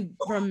 How'd you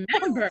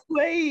remember?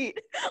 Wait,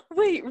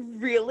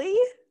 really?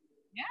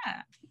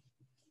 Yeah.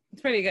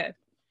 It's pretty good.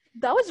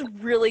 That was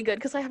really good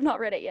because I have not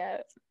read it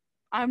yet.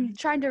 I'm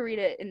trying to read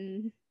it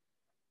in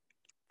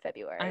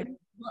February.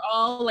 We're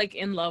all like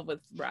in love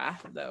with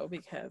Wrath though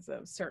because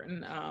of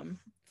certain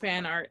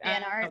fan art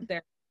out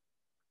there.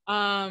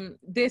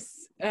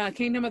 This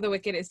Kingdom of the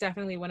Wicked is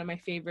definitely one of my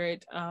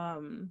favorite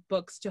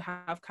books to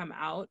have come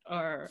out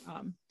or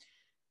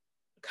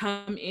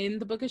come in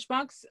the Bookish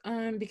box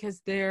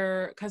because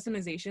their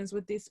customizations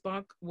with this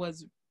book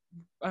was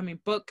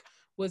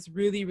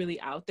really,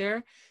 really out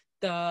there.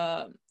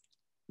 The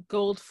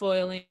gold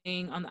foiling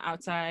on the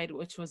outside,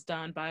 which was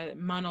done by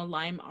Mono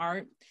Lime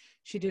Art.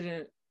 I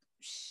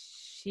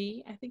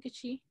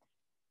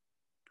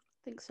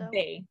think so.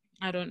 They.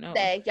 I don't know.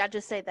 They. Yeah,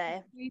 just say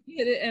they. They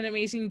did an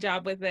amazing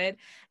job with it.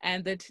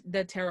 And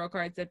the tarot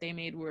cards that they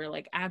made were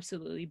like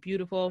absolutely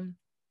beautiful.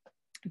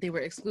 They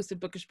were exclusive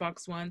Bookish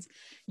box ones.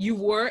 You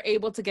were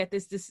able to get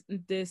this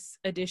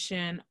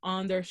edition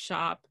on their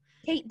shop.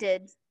 Kate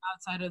did.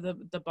 Outside of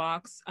the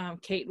box.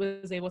 Kate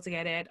was able to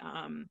get it.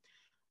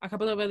 A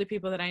couple of other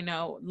people that I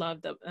know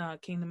loved the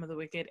Kingdom of the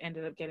Wicked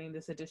ended up getting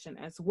this edition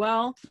as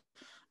well.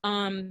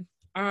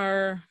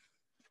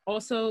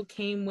 Also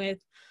came with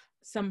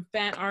some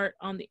fan art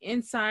on the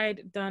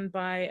inside done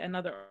by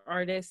another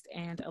artist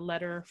and a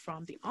letter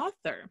from the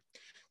author.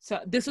 So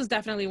this was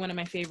definitely one of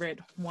my favorite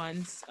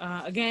ones.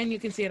 Again, you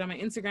can see it on my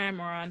Instagram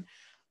or on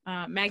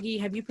Maggie.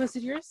 Have you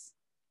posted yours?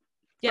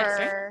 Yes,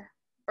 right?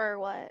 Or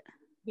what?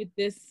 With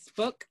this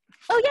book?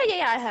 Oh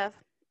yeah, I have.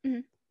 Mm-hmm.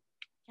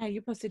 Yeah,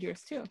 you posted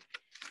yours too.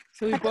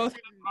 So we both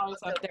have ours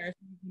up there.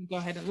 So you can go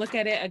ahead and look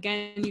at it.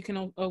 Again, you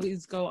can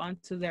always go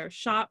onto their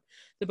shop,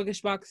 the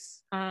Bookish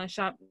Box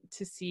shop,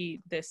 to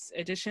see this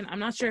edition. I'm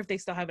not sure if they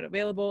still have it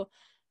available,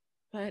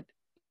 but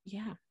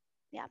yeah.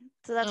 Yeah.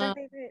 So that's our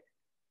favorite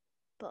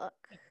book.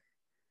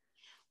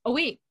 Oh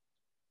wait,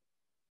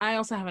 I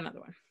also have another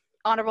one.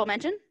 Honorable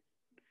mention?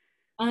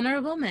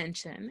 Honorable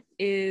mention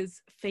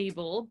is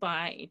Fable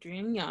by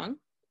Adrienne Young.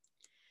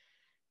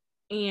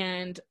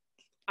 And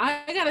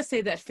I gotta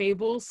say that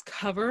Fable's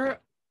cover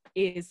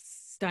is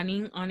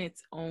stunning on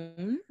its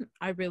own.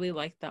 I really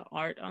like the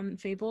art on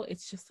Fable.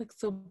 It's just like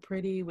so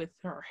pretty with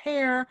her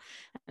hair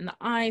and the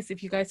eyes.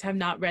 If you guys have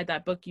not read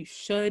that book, you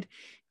should.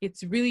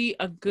 It's really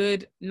a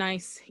good,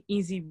 nice,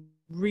 easy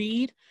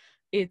read.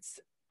 It's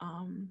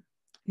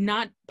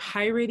not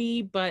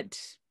piratey, but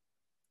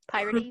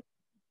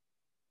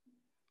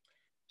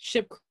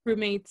ship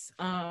crewmates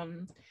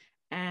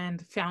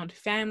and found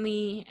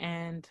family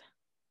and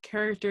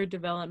character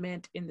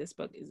development in this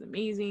book is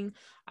amazing.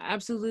 I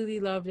absolutely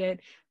loved it.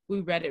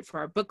 We read it for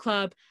our book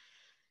club,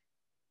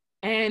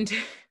 and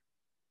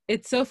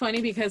it's so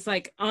funny because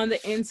like on the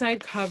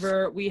inside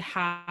cover we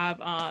have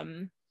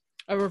a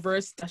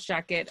reverse dust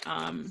jacket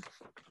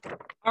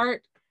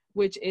art,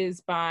 which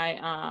is by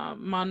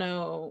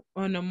Morgana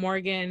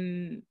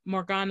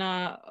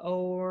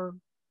or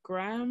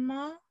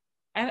Grandma.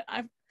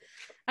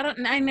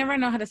 I never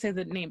know how to say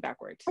the name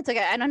backwards. It's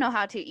okay. I don't know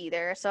how to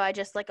either. So I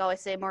just like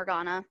always say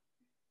Morgana.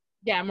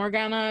 Yeah,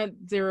 Morgana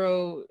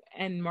 0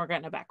 and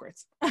Morgana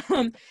backwards.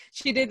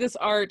 She did this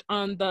art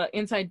on the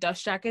inside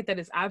dust jacket that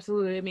is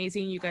absolutely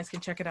amazing. You guys can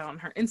check it out on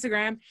her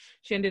Instagram.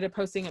 She ended up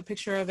posting a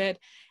picture of it.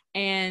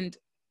 And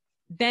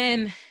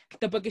then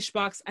the Bookish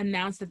Box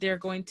announced that they're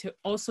going to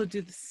also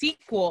do the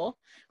sequel,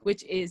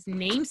 which is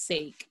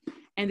Namesake.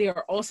 And they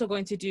are also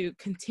going to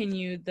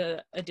continue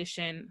the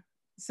edition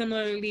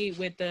similarly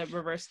with the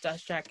reverse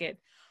dust jacket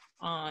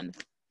on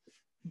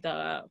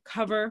the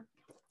cover.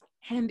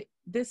 And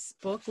this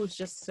book was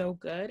just so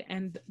good,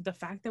 and the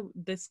fact that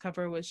this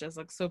cover was just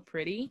like so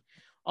pretty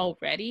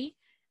already,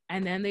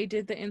 and then they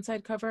did the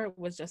inside cover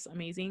was just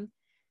amazing.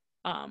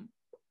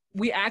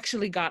 We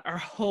actually got our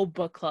whole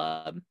book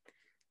club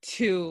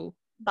to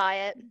buy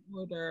it,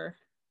 order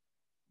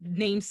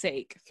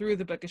Namesake through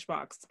the Bookish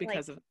Box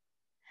because of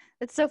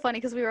it's so funny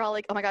because we were all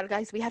like, oh my god,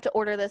 guys, we have to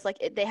order this. Like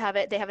they have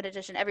an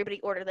edition.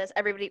 Everybody order this.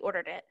 Everybody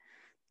ordered it.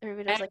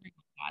 Everybody was like,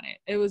 got it.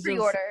 It was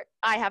pre-order.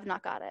 I have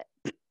not got it.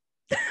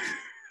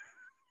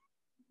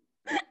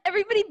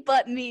 Everybody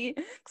but me,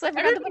 because I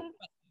forgot to put it.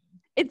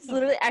 It's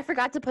literally I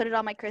forgot to put it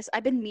on my Chris.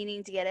 I've been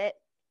meaning to get it,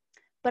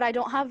 but I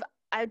don't have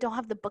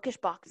the Bookish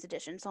Box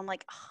edition, so I'm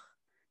like,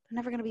 they're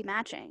never gonna be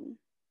matching,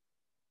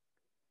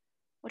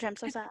 which I'm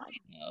so sad.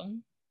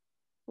 Fine,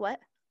 what?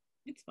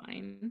 It's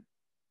fine.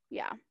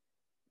 Yeah,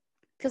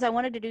 because I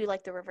wanted to do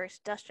like the reverse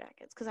dust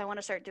jackets because I want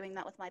to start doing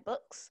that with my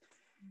books.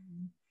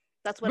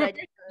 That's what I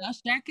did.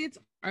 Reverse jackets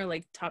are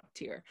like top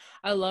tier.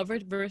 I love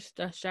reverse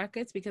dust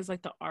jackets because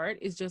like the art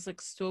is just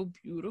like so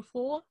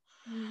beautiful.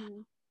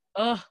 Mm-hmm.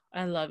 Oh,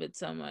 I love it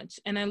so much.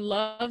 And I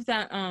love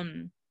that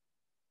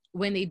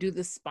when they do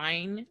the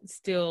spine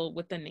still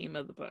with the name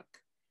of the book.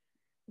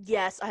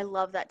 Yes, I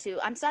love that too.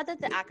 I'm sad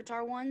that the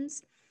ACOTAR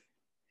ones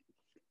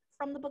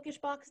from the Bookish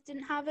box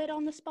didn't have it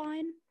on the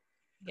spine.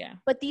 Yeah.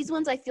 But these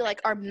ones I feel like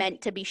are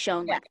meant to be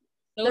shown. Yeah. Like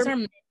Those are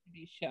meant to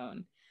be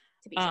shown.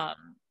 to be shown.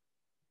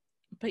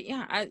 But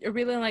yeah, I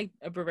really like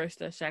a reverse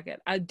dust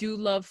jacket. I do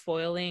love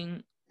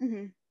foiling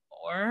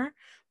more,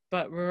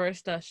 but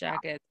reverse dust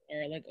jackets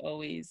are like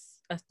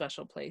always a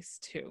special place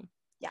too.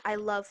 Yeah, I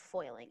love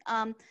foiling.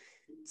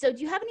 So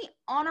do you have any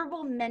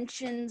honorable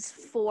mentions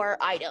for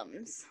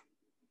items?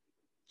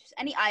 Just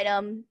any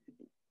item,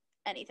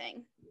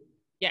 anything.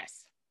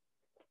 Yes.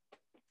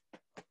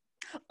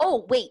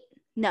 Oh, wait.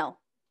 No.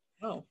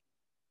 Oh.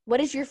 What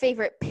is your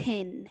favorite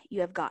pin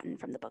you have gotten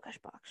from the Bookish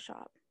box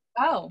shop?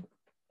 Oh.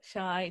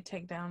 Shall I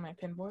take down my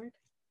pin board?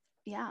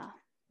 Yeah.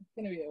 It's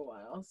going to be a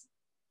while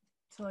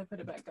till I put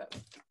it back up.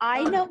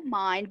 I know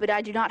mine, but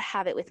I do not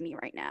have it with me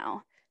right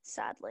now,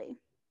 sadly.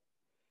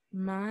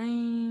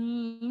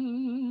 Mine.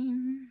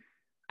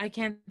 I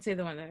can't say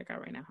the one that I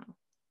got right now, huh?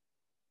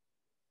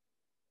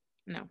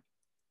 No.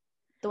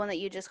 The one that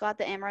you just got,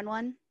 the Amron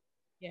one?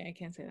 Yeah, I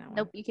can't say that one.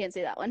 Nope, you can't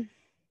say that one.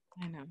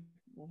 I know.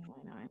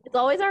 It's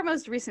always our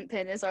most recent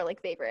pin is our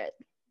like favorite.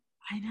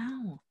 I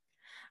know.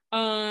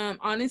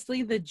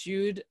 Honestly, the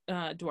Jude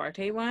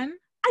Duarte one.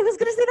 I was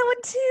gonna say that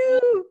one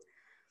too.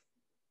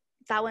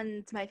 That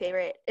one's my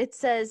favorite. It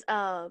says,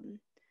 I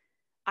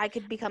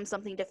could become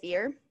something to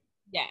fear.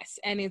 Yes,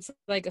 and it's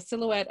like a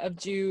silhouette of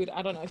Jude.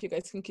 I don't know if you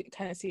guys can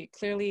kind of see it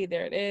clearly.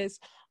 There it is.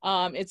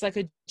 It's like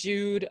a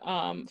Jude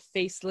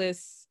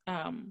faceless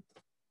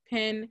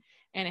pin,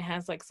 and it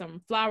has like some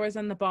flowers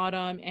on the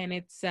bottom, and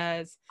it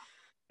says,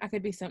 "I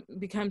could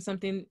become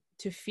something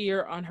to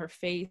fear" on her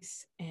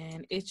face,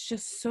 and it's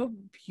just so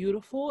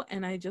beautiful,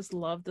 and I just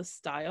love the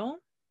style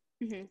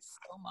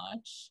so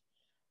much.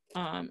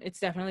 It's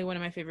definitely one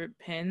of my favorite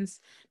pins.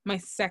 My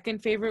second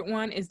favorite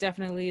one is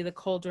definitely the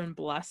Cauldron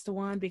Blessed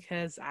one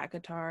because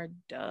ACOTAR,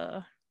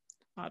 duh,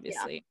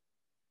 obviously.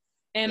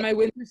 Yeah. And my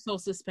Winter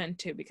Solstice pin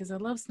too because I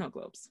love snow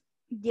globes.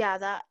 Yeah,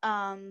 that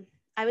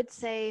I would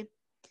say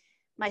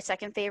my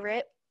second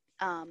favorite,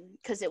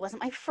 because it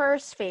wasn't my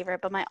first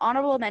favorite, but my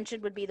honorable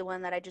mention would be the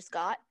one that I just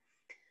got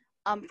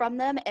from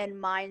them, and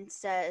mine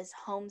says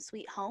Home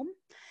Sweet Home,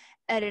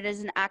 and it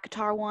is an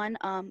ACOTAR one.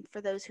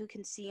 For those who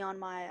can see on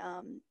my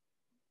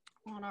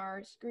on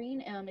our screen,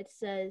 it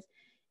says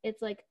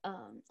it's like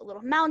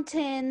little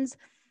mountains,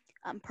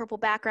 purple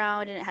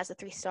background, and it has the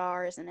 3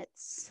 stars, and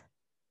it's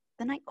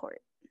the night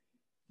court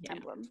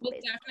emblem. We'll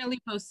definitely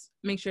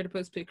make sure to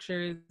post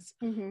pictures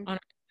Mm-hmm. on our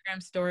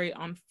Instagram story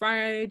on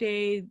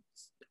Friday,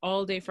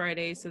 all day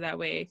Friday, so that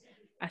way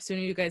as soon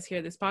as you guys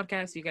hear this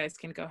podcast, you guys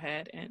can go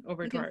ahead and you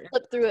can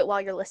flip through it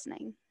while you're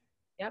listening.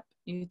 Yep,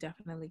 you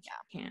definitely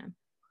can.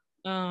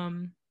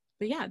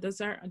 But yeah,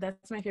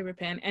 that's my favorite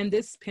pin, and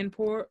this pin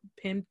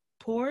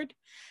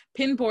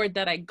board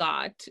that I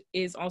got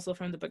is also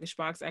from the Bookish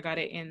box. I got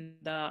it in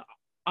the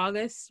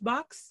August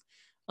box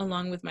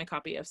along with my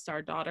copy of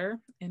Star Daughter,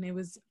 and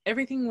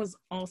everything was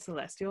all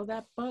celestial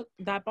that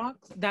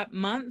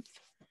month.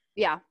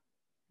 Yeah,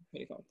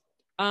 pretty cool.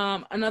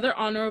 Another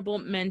honorable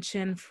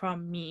mention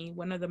from me,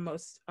 one of the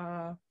most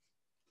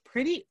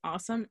pretty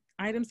awesome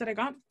items that I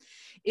got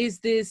is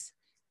this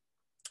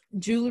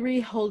jewelry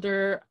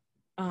holder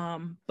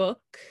booklet,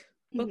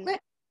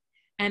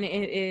 and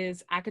it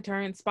is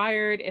ACOTAR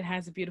inspired. It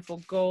has a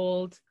beautiful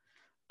gold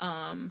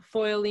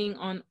foiling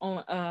on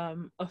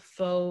a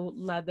faux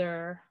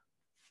leather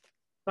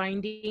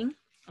binding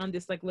on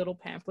this like little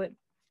pamphlet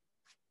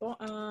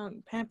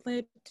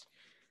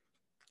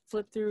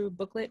flip through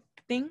booklet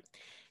thing,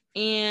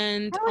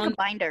 and kind of like a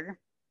binder,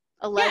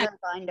 a leather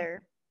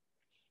binder.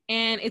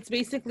 And it's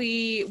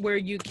basically where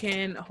you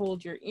can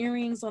hold your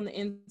earrings on the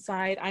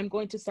inside. I'm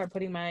going to start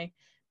putting my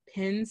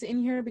pins in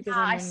here because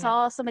I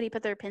saw somebody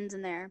put their pins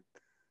in there.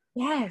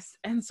 Yes.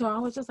 And so I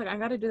was just like, I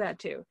got to do that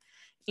too.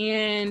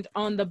 And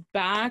on the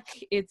back,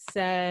 it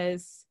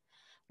says,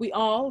 we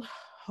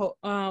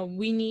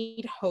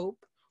need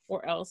hope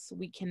or else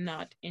we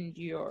cannot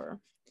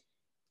endure.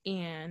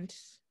 And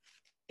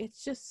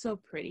it's just so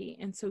pretty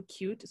and so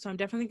cute. So I'm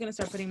definitely going to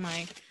start putting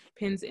my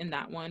pins in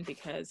that one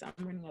because I'm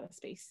running out of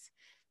space,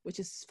 which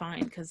is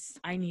fine because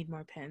I need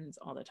more pins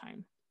all the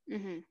time.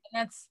 And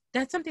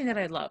that's something that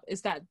I love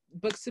is that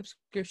book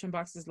subscription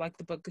boxes like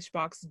the Bookish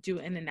box do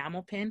an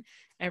enamel pin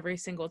every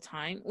single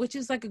time, which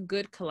is like a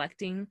good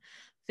collecting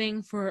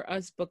thing for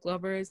us book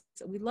lovers.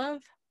 We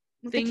love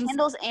the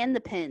candles and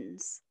the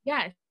pins.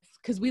 Yes,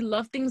 because we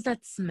love things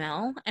that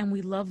smell and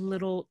we love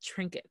little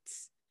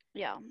trinkets.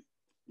 Yeah,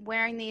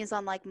 wearing these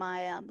on like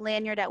my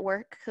lanyard at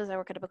work because I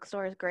work at a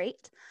bookstore is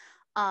great.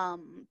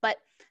 But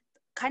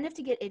kind of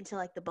to get into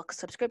like the book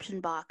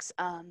subscription box,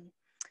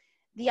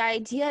 the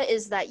idea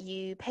is that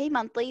you pay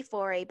monthly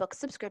for a book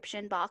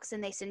subscription box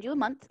and they send you a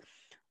month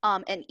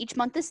And each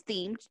month is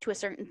themed to a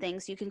certain thing.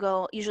 So you can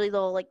go, usually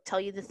they'll like tell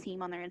you the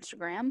theme on their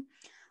Instagram.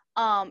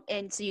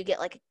 And so you get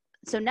like,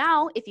 so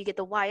now if you get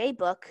the YA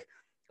book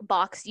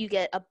box, you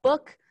get a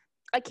book,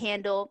 a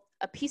candle,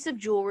 a piece of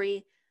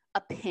jewelry,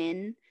 a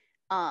pin,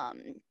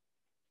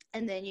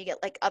 and then you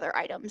get like other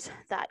items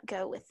that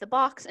go with the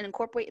box and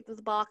incorporate with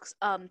the box.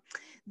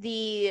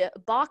 The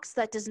box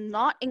that does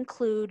not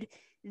include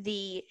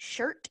the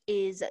shirt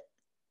is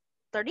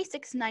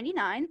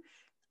 $36.99.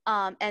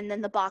 And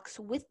then the box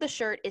with the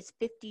shirt is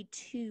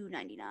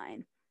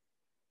 $52.99.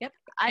 Yep.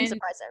 I'm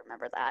surprised I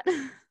remember that.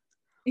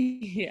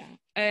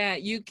 Yeah.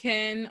 You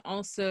can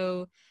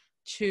also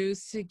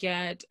choose to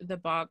get the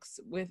box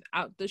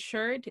without the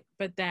shirt,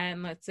 but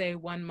then let's say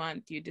 1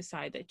 month you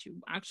decide that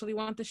you actually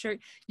want the shirt,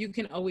 you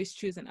can always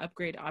choose an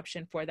upgrade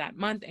option for that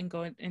month and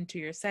go into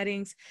your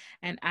settings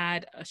and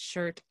add a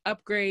shirt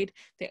upgrade.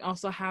 They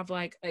also have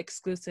like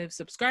exclusive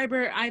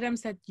subscriber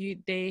items that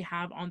they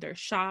have on their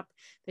shop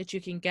that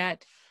you can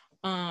get.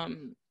 I've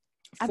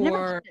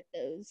never looked at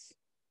those.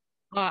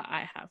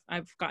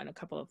 I've gotten a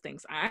couple of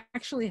things. I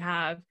actually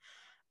have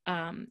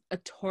a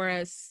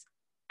Taurus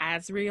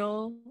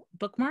Azrael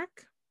bookmark.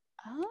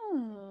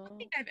 Oh. I don't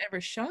think I've ever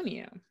shown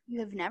you.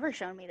 You have never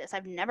shown me this.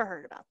 I've never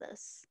heard about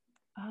this.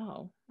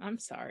 Oh, I'm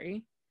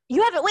sorry.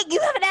 You have an Azrael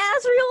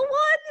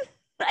one?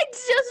 I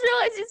just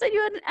realized you said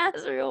you had an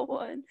Azrael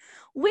one.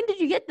 When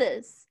did you get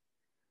this?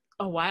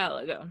 A while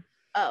ago.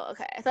 Oh,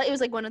 okay. I thought it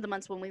was like one of the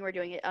months when we were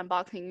doing it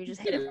unboxing. You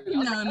just hid it from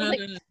me.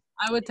 No.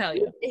 I would tell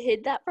you. It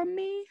hid that from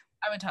me?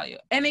 I would tell you.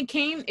 And it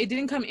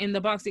didn't come in the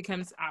box. It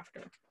comes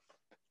after.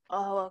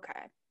 Oh,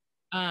 okay.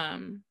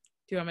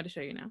 Do you want me to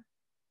show you now?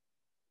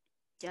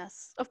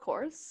 Yes, of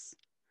course.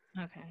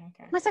 Okay.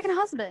 My second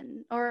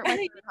husband, or my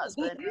third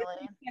husband,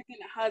 really.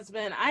 Second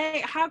husband.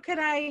 How could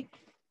I?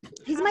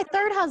 He's my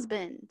third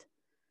husband.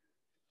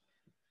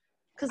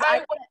 Because I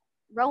went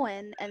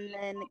Rowan and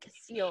then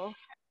Casil.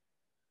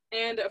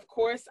 And of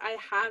course, I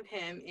have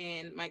him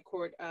in my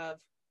Court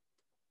of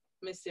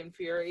Mist and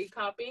Fury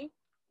copy.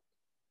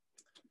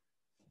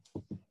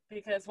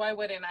 Because why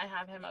wouldn't I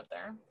have him up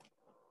there?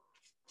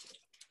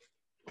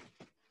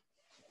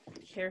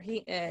 Here he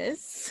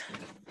is.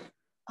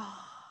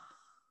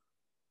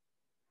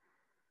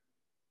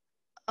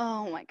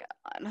 Oh my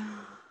god.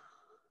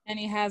 And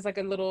he has like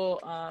a little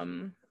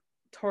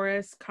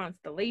Taurus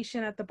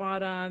constellation at the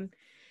bottom.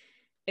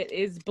 It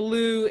is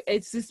blue.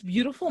 It's this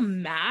beautiful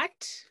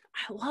matte.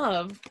 I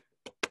love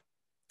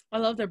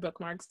their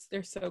bookmarks.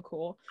 They're so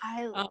cool.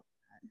 I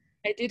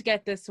did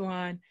get this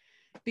one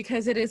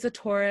because it is a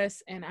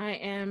Taurus and I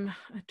am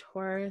a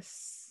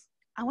Taurus.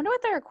 I wonder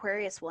what their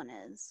Aquarius one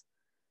is.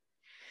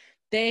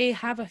 They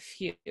have a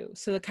few.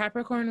 So the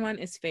Capricorn one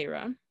is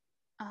Feyre.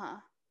 Uh-huh.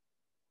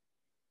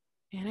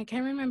 And I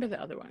can't remember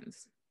the other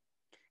ones.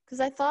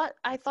 Because I thought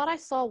I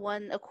saw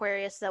one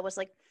Aquarius that was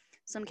like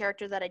some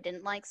character that I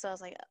didn't like, so I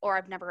was like, or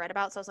I've never read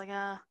about, so I was like,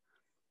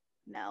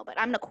 no, but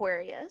I'm an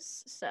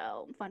Aquarius,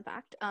 so fun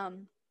fact.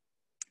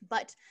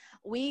 But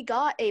we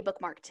got a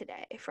bookmark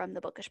today from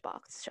the Bookish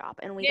box shop,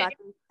 and we got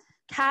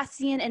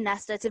Cassian and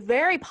Nesta. It's a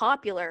very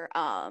popular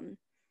fan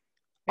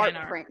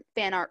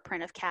art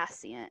print of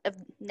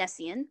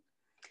Nessian.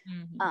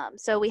 Mm-hmm.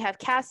 So we have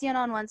Cassian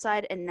on one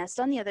side and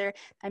Nesta on the other.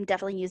 I'm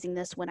definitely using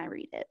this when I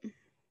read it.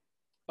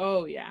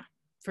 Oh yeah,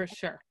 for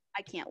sure.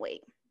 I can't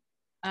wait.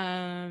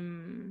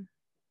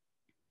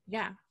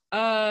 Yeah.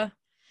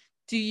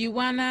 Do we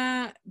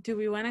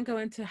wanna go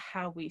into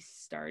how we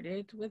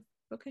started with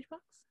Bookish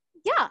Box?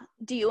 Yeah.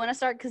 Do you want to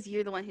start? Because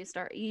you're the one who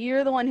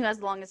You're the one who has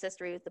the longest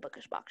history with the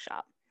Bookish box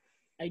shop.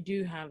 I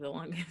do have the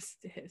longest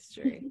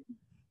history.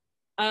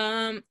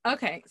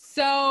 Okay.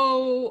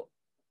 So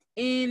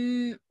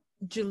in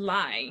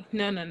July,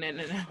 no.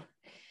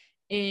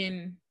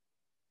 In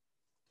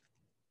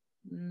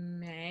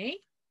May.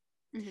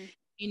 Mm-hmm.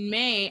 In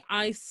May,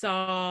 I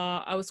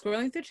was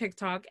scrolling through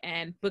TikTok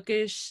and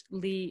Bookish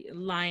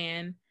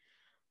Lion,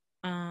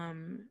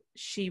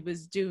 she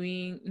was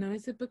doing, no,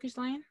 is it Bookish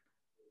Lion?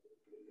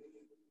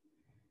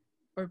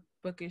 Or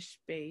Bookish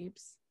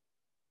Babes?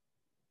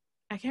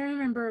 I can't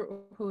remember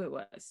who it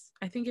was.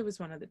 I think it was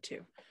one of the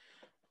two.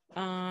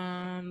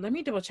 Let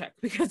me double check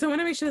because I want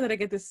to make sure that I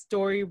get this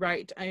story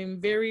right.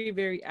 I'm very,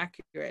 very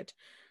accurate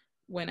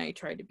when I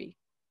try to be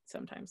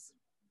sometimes.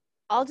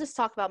 I'll just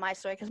talk about my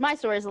story because my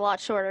story is a lot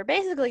shorter.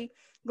 Basically,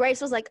 Grace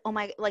was like,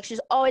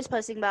 she's always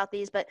posting about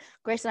these, but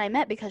Grace and I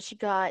met because she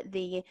got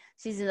the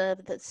Season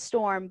of the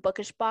Storm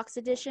Bookish Box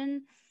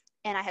edition,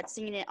 and I had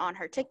seen it on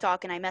her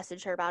TikTok, and I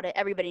messaged her about it.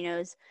 Everybody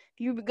knows.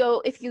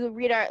 If you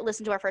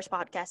listen to our first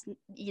podcast,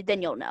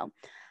 then you'll know.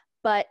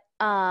 But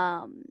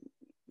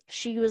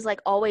she was like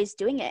always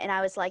doing it, and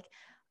I was like,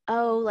 I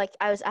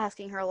was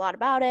asking her a lot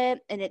about it,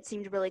 and it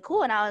seemed really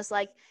cool, and I was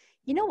like,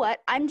 you know what?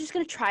 I'm just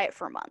gonna try it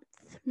for a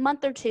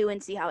month or two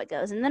and see how it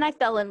goes. And then I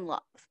fell in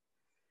love.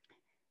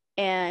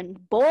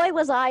 And boy,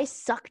 was I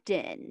sucked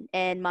in.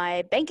 And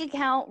my bank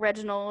account,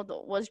 Reginald,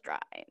 was dry.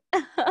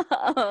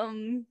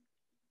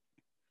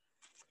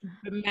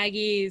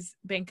 Maggie's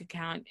bank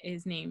account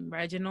is named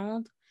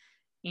Reginald.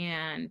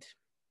 And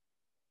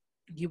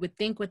you would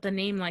think with a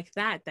name like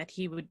that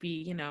he would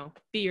be, you know,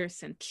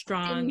 fierce and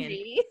strong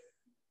Stingy. and,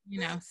 you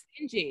know,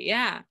 stingy.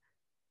 Yeah.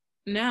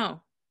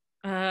 No.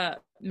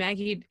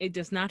 Maggie, it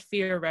does not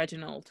fear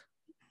Reginald.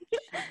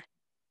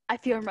 I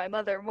fear my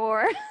mother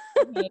more.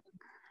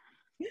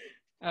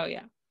 Oh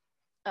yeah.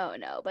 Oh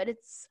no, but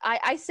it's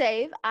I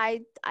save.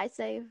 I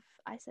save.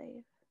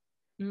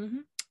 Mm-hmm.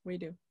 We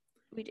do.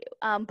 We do.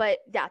 But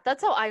yeah,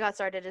 that's how I got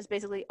started, is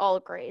basically all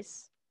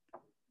Grace.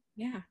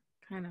 Yeah,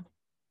 kind of.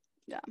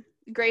 Yeah.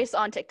 Grace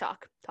on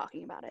TikTok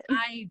talking about it.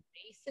 I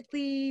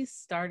basically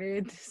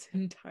started this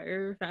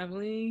entire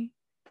family.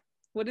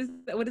 What is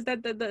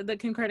that? The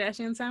Kim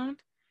Kardashian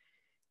sound?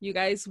 You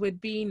guys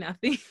would be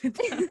nothing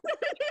without.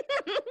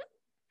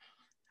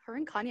 Her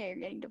and Kanye are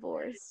getting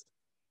divorced.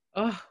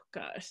 Oh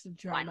gosh, the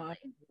drama.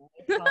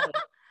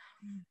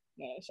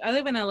 Gosh, I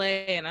live in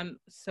LA and I'm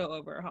so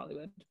over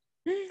Hollywood.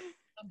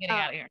 I'm getting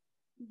out of here.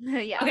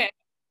 Yeah. Okay.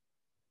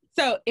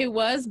 So it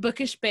was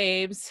Bookish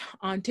Babes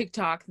on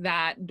TikTok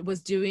that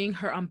was doing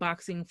her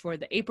unboxing for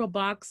the April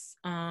box,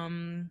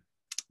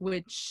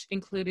 which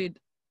included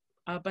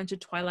a bunch of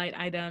Twilight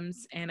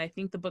items, and I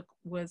think the book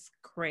was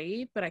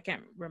Crave, but I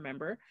can't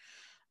remember.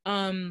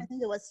 I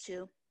think it was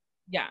too.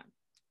 Yeah.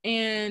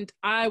 And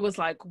I was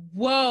like,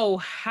 whoa,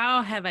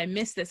 how have I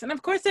missed this? And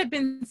of course, I've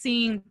been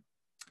seeing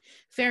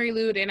Fairy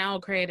Loot and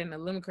Owl Crate and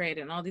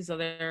Illumicrate and all these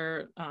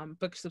other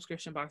book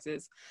subscription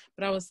boxes,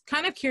 but I was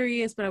kind of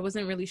curious, but I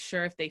wasn't really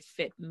sure if they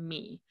fit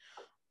me.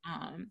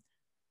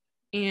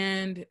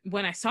 And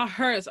when I saw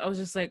hers, I was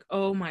just like,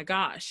 oh my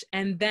gosh.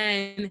 And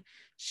then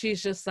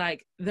she's just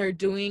like, they're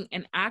doing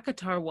an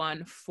ACOTAR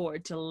one for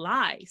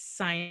July.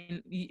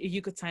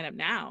 You could sign up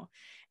now.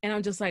 And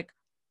I'm just like,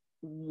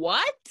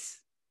 what?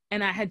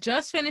 And I had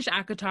just finished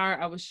ACOTAR.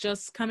 I was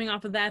just coming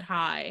off of that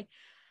high.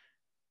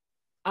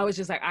 I was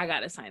just like, I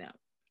gotta sign up.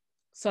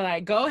 So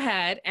I go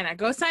ahead and I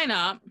go sign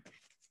up,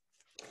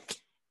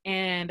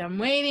 and I'm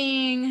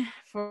waiting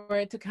for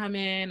it to come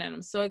in, and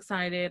I'm so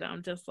excited.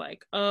 I'm just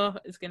like, oh,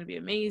 it's gonna be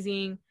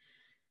amazing.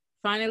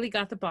 Finally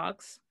got the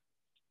box.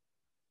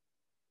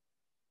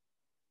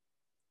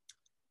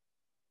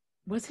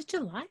 Was it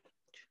July?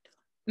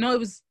 No, it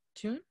was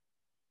June.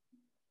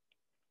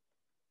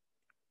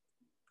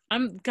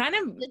 I'm kind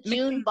of the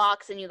June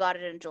box, and you got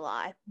it in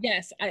July.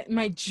 Yes,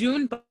 my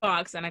June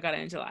box, and I got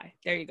it in July.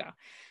 There you go.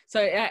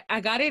 So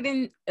I got it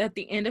in at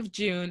the end of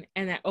June,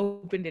 and I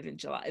opened it in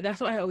July. That's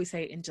why I always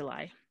say in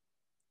July.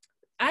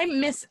 I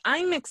mix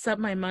up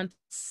my months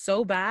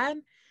so bad.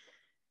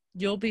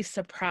 You'll be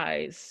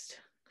surprised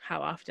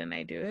how often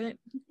I do it.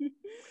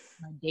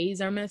 My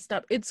days are messed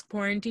up. It's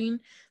quarantine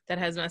that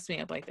has messed me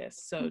up like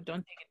this. So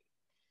don't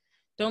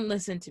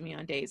listen to me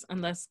on days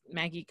unless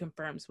Maggie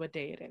confirms what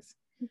day it is.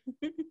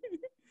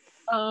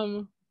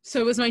 So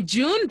it was my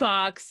June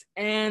box,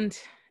 and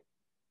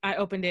I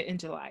opened it in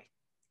July.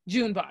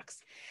 June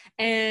box.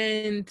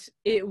 And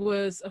it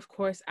was, of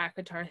course,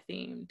 ACOTAR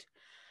themed.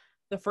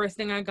 The first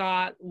thing I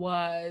got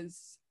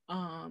was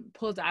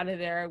pulled out of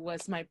there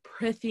was my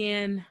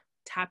Prithian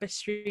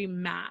tapestry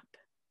map,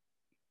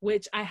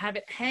 which I have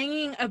it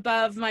hanging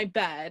above my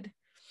bed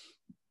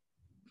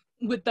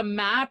with the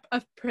map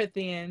of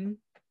Prithian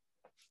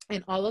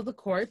and all of the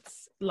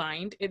courts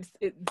lined. It's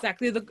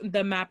exactly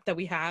the map that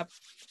we have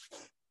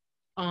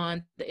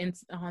on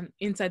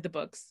inside the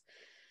books.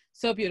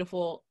 So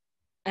beautiful.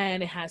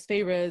 And it has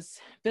Feyre's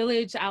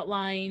village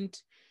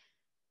outlined.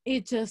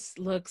 It just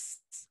looks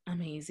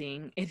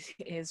amazing. It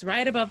is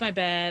right above my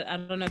bed. I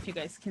don't know if you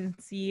guys can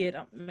see it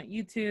on my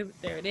YouTube.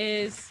 There it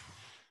is.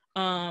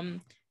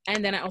 And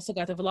then I also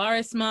got the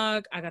Valaris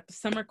mug. I got the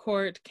Summer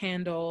Court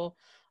candle.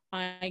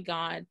 I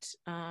got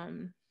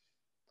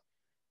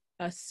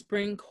a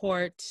Spring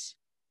Court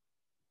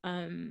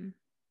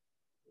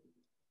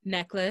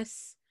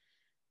necklace.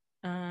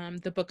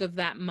 The book of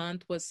that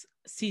month was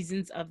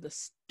Seasons of the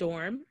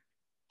Storm.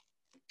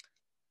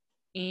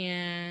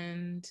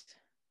 And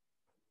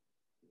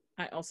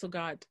I also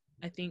got,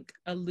 I think,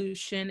 a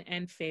Lucian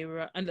and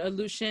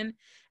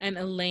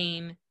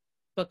Elaine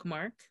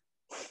bookmark.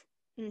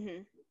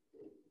 Mm-hmm.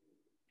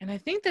 And I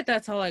think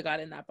that's all I got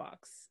in that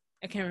box.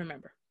 I can't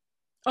remember.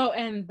 Oh,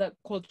 and the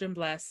Cauldron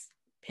Bless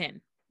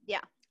pin.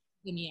 Yeah.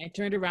 I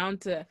turned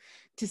around to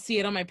see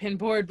it on my pin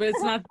board, but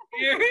it's not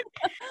there.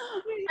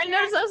 I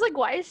noticed. I was like,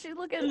 why is she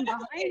looking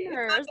behind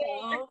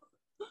herself?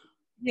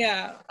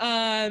 Yeah.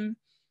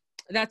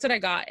 That's what I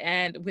got.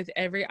 And with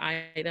every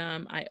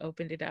item, I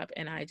opened it up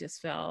and I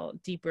just fell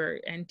deeper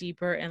and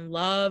deeper in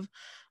love.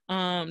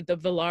 The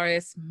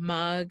Valaris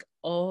mug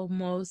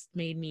almost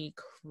made me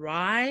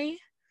cry.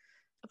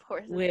 Of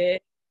course.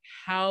 With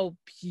how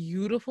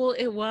beautiful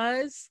it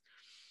was.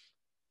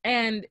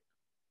 And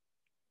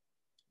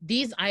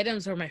these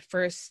items were my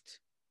first.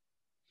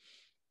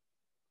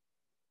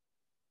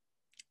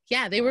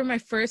 Yeah, they were my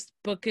first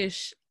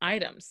bookish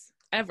items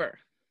ever.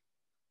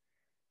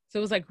 So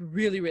it was like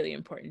really, really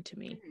important to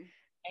me.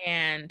 Mm-hmm.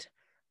 And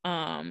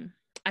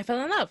I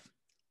fell in love.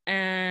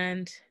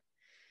 And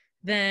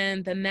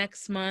then the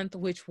next month,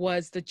 which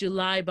was the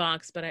July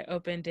box, but I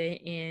opened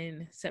it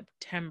in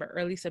September,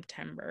 early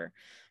September.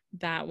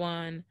 That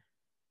one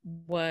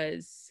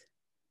was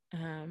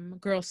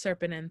Girl,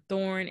 Serpent, and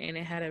Thorn, and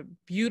it had a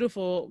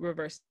beautiful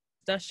reverse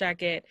dust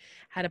jacket,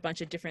 had a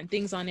bunch of different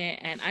things on it,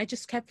 and I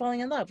just kept falling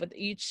in love with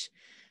each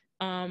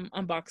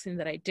unboxing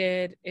that I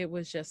did. It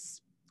was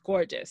just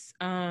gorgeous.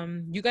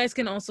 You guys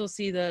can also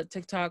see the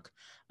TikTok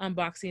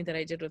unboxing that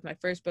I did with my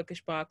first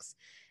Bookish box.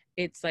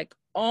 It's like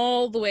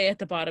all the way at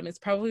the bottom. It's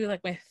probably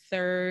like my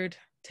third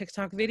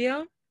TikTok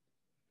video.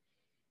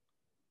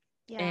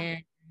 Yeah.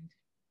 And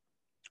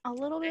A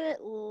little bit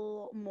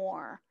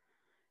more.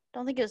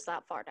 Don't think it was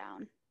that far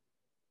down.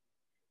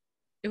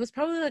 it was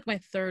probably like my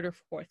third or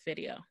fourth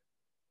video.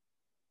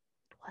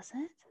 Was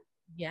it?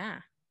 Yeah.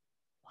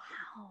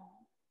 Wow.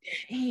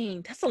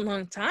 Dang, that's a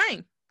long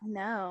time.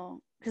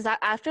 No, because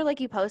after like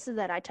you posted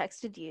that, I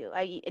texted you.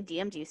 I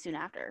DM'd you soon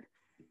after.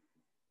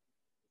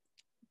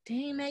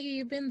 Dang, Maggie,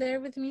 you've been there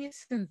with me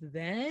since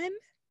then?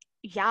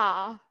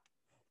 Yeah.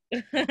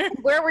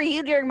 Where were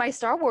you during my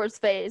Star Wars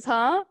phase,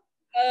 huh?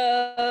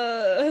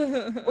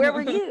 Where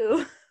were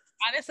you?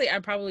 Honestly, I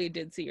probably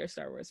did see your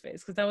Star Wars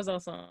face because that was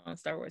also on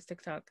Star Wars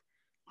TikTok.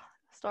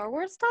 Star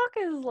Wars talk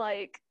is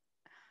like,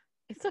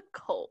 it's a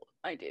cult,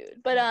 my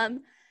dude. But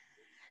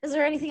is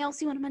there anything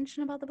else you want to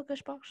mention about the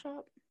Bookish Box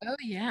Shop? Oh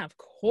yeah, of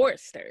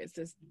course there is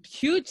this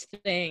huge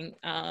thing.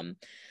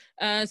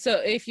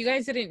 So if you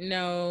guys didn't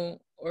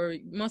know, or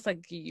most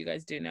likely you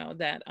guys do know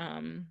that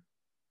on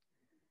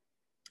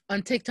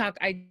TikTok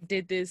I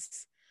did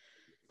this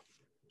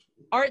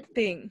art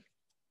thing.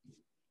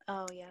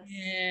 Oh yes.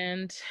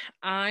 And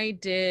I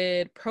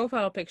did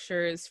profile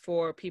pictures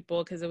for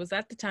people because it was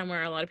at the time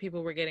where a lot of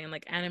people were getting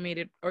like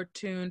animated or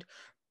tuned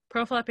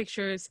profile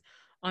pictures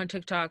on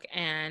TikTok.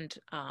 And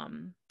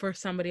for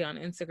somebody on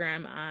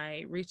Instagram,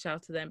 I reached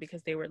out to them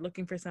because they were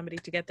looking for somebody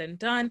to get them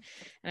done.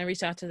 And I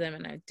reached out to them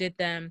and I did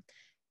them.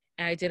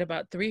 And I did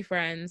about 3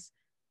 friends.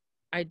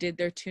 I did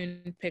their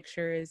tuned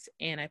pictures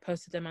and I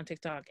posted them on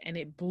TikTok and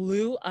it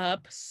blew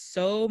up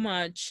so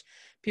much.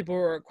 People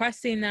were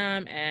requesting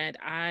them and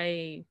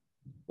I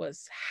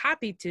was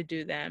happy to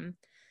do them,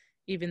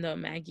 even though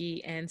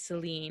Maggie and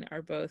Celine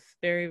are both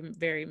very,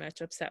 very much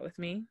upset with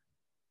me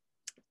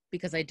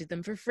because I did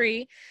them for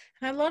free.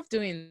 And I love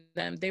doing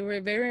them. They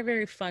were very,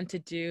 very fun to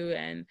do.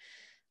 And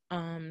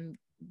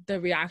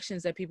the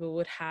reactions that people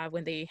would have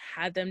when they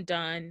had them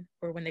done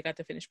or when they got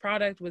the finished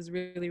product was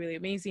really, really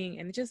amazing.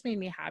 And it just made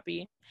me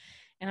happy.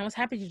 And I was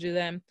happy to do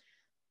them.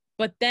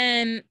 But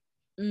then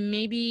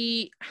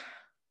maybe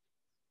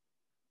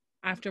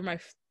after my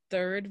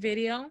third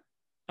video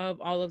of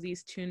all of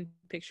these tuned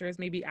pictures,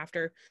 maybe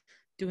after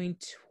doing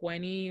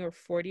 20 or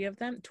 40 of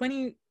them,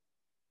 20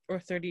 or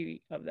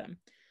 30 of them,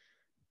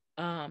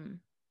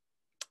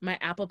 my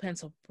Apple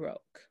Pencil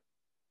broke.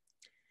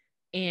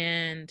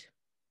 And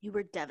You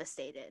were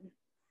devastated.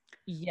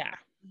 yeah.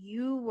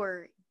 You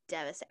were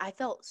devastated. I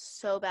felt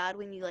so bad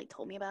when you like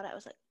told me about it. I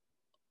was like,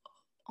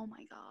 oh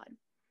my God.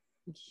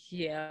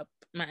 Yep.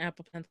 My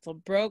Apple Pencil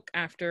broke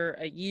after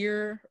a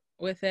year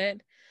with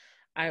it.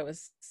 I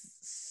was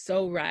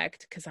so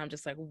wrecked because I'm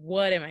just like,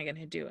 what am I going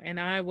to do? And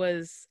I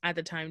was at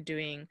the time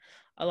doing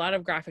a lot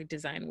of graphic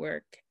design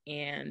work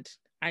and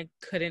I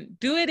couldn't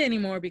do it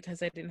anymore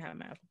because I didn't have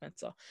my Apple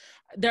Pencil.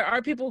 There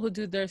are people who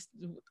do their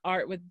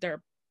art with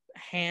their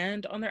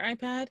hand on their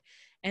iPad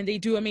and they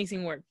do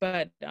amazing work.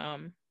 But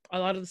a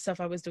lot of the stuff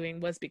I was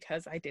doing was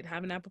because I did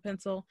have an Apple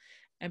Pencil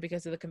and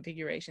because of the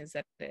configurations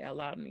that it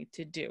allowed me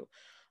to do.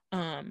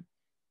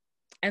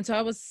 And so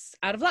I was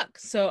out of luck.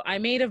 So I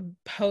made a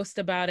post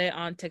about it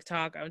on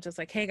TikTok. I was just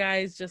like, hey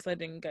guys, just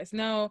letting you guys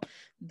know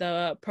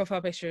the profile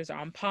pictures are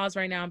on pause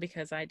right now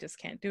because I just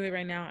can't do it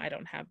right now. I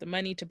don't have the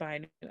money to buy a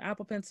new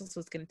Apple Pencil,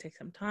 so it's going to take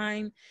some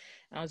time.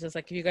 And I was just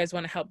like, if you guys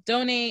want to help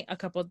donate a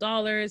couple of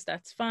dollars,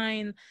 that's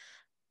fine.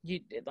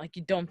 You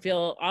don't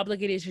feel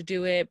obligated to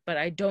do it, but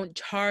I don't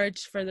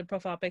charge for the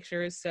profile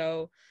pictures.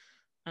 So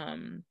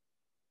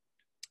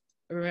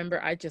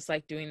remember, I just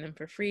like doing them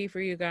for free for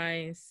you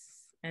guys.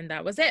 And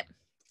that was it.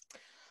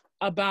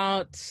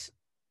 About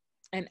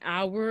an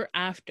hour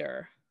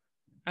after,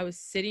 I was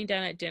sitting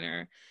down at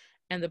dinner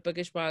and the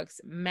Bookish Box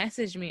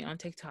messaged me on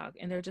TikTok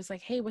and they're just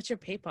like, hey, what's your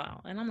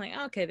PayPal? And I'm like,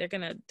 oh, okay, they're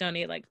gonna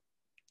donate like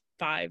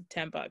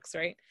 $5-10,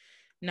 right?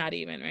 Not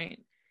even, right?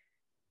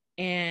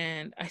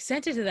 And I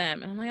sent it to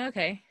them and I'm like,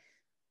 okay.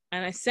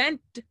 And I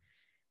sent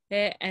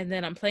it and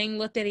then I'm playing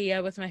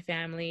Loteria with my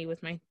family,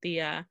 with my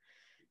tia,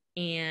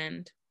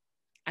 and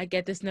I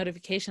get this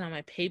notification on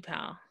my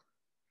PayPal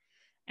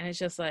and it's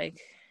just like,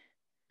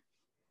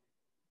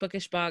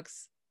 Bookish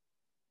Box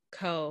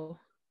Co.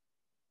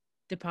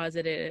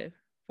 deposited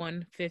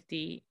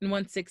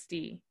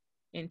 160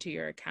 into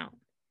your account.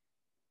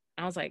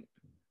 I was like,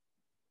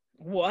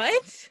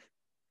 what?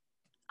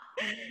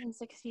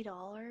 $160?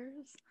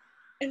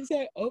 And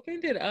so I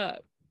opened it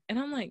up and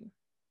I'm like,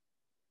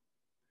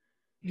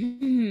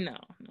 no.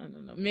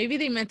 Maybe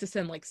they meant to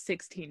send like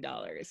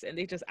 $16 and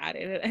they just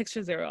added an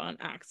extra zero on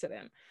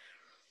accident.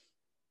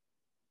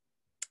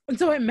 And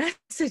so I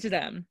messaged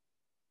them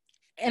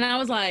and I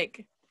was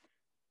like,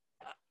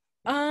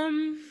 are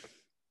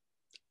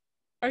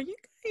you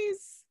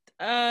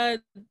guys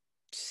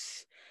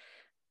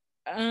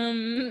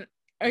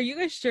are you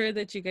guys sure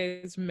that you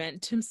guys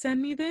meant to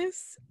send me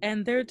this?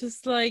 And they're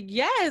just like,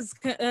 yes,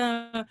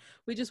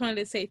 we just wanted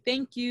to say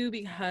thank you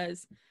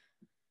because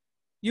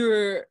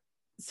you're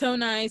so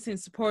nice and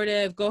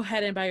supportive. Go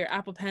ahead and buy your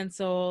Apple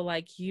Pencil.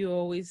 Like, you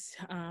always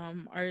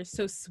are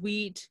so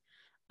sweet.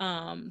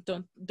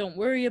 Don't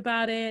worry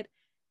about it.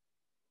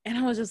 And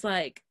I was just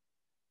like,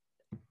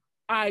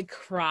 I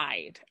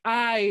cried.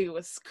 I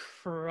was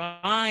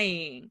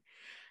crying.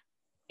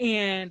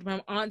 And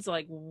my aunt's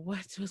like,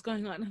 what's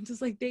going on? I'm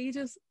just like, they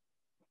just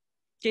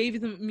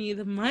gave me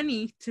the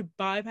money to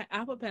buy my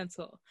Apple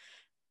Pencil.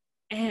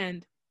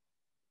 And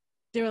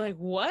they were like,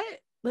 what?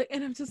 Like,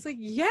 and I'm just like,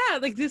 yeah,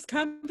 like, this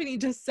company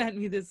just sent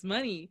me this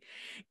money.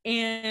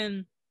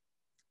 And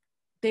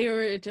they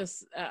were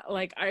just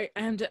like, I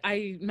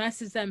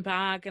messaged them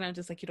back, and I'm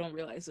just like, you don't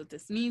realize what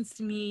this means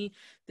to me.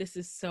 This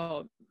is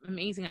so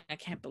amazing. I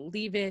can't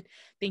believe it.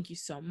 Thank you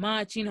so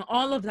much. You know,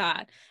 all of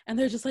that. And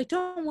they're just like,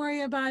 don't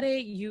worry about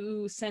it.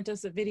 You sent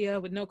us a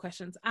video with no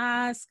questions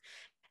asked.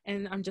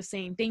 And I'm just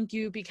saying thank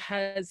you,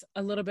 because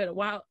a little bit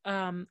while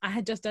I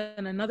had just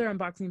done another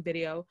unboxing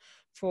video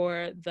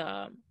for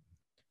the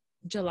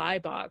July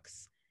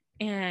box,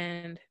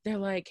 and they're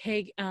like,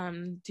 hey,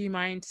 do you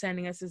mind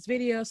sending us this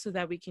video so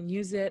that we can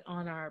use it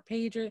on our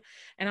page? And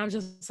I'm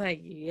just like,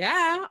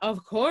 yeah,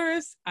 of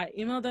course. I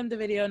emailed them the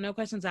video, no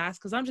questions asked,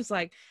 because I'm just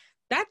like,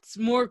 that's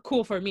more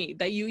cool for me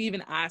that you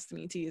even asked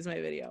me to use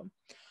my video.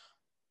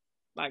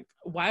 Like,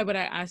 why would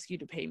I ask you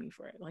to pay me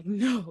for it? Like,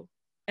 no.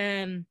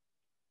 And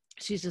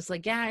she's just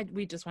like, yeah,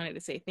 we just wanted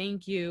to say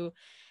thank you.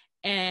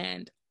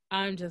 And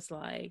I'm just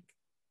like,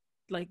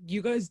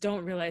 you guys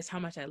don't realize how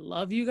much I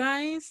love you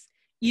guys,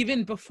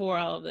 even before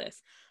all of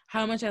this,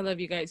 how much I love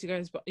you guys. You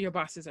guys, your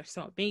bosses are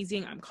so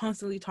amazing. I'm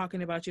constantly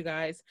talking about you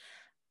guys.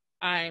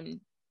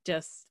 I'm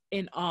just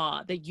in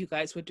awe that you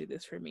guys would do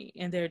this for me.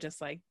 And they're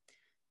just like,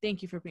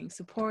 thank you for being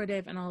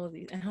supportive and all of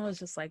these. And I was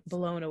just like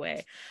blown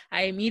away.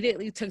 I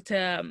immediately took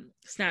to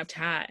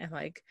Snapchat and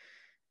like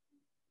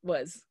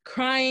was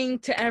crying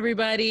to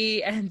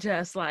everybody and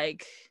just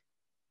like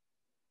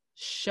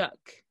shook.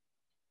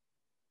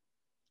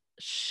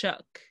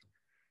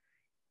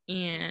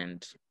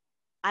 And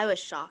I was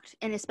shocked,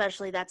 and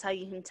especially that's how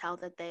you can tell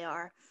that they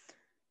are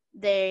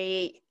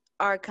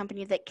a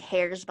company that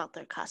cares about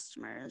their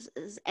customers,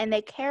 and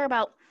they care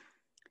about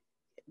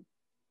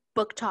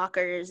book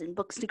talkers and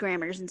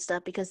bookstagrammers and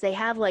stuff, because they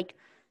have, like,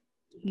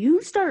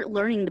 you start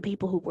learning the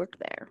people who work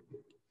there.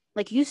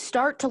 Like, you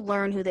start to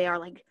learn who they are,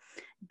 like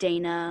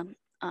Dana,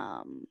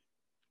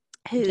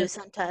 who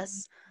sent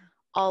us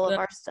all of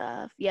our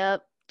stuff.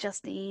 Yep,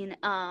 Justine.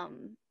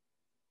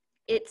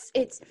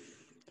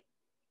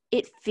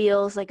 It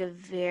feels like a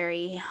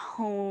very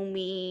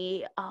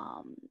homey,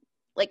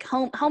 like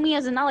homey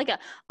as in not like a,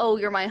 oh,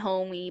 you're my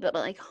homie, but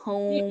like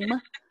homey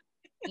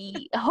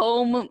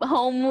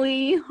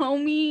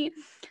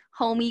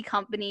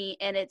company.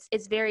 And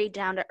it's very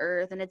down to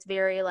earth, and it's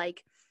very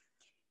like,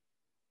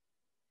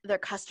 their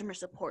customer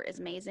support is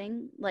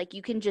amazing. Like,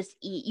 you can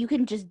just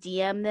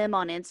DM them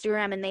on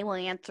Instagram, and they will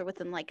answer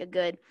within like a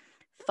good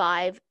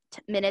 5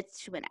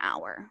 minutes to an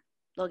hour.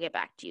 They'll get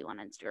back to you on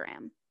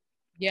Instagram.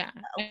 Yeah.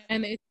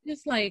 And it's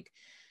just like,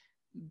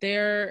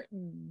 they're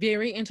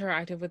very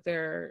interactive with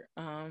their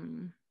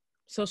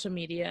social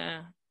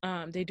media.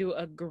 They do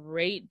a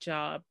great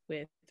job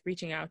with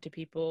reaching out to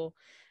people,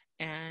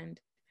 and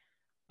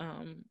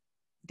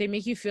they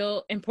make you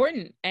feel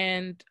important.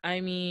 And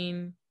I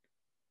mean,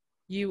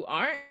 you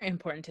are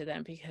important to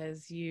them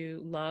because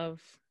you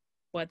love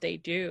what they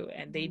do,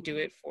 and they do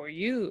it for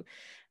you.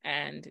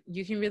 And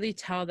you can really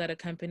tell that a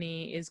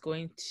company is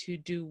going to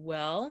do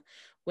well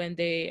when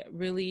they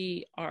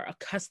really are a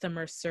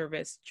customer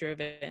service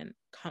driven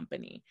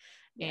company.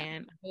 Yeah.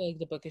 And I feel like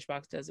the Bookish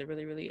Box does a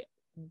really, really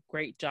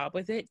great job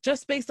with it,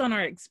 just based on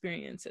our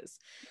experiences.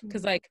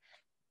 Because like,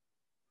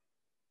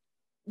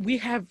 we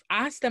have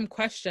asked them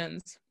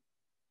questions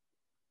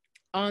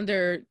on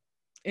their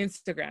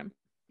Instagram.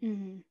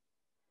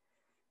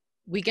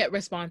 We get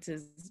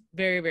responses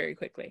very, very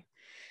quickly.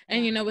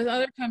 And you know, with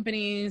other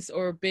companies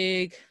or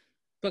big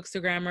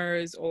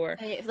bookstagrammers or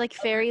like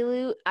Fairy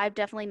Loot, I've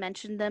definitely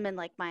mentioned them in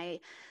like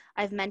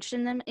I've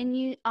mentioned them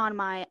on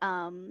my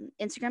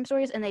Instagram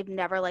stories, and they've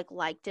never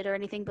liked it or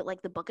anything. But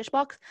like the Bookish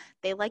Box,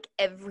 they like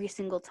every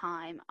single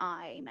time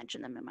I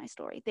mention them in my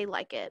story. They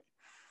like it,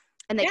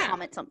 and they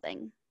comment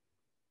something.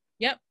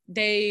 Yep,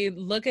 they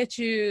look at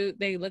you.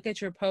 They look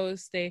at your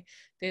posts. They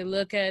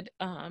look at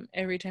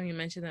every time you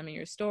mention them in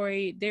your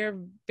story. They're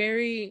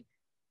very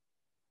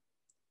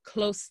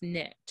close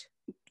knit.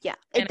 Yeah,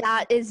 and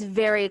that is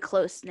very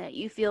close knit.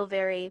 You feel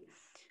very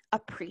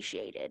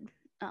appreciated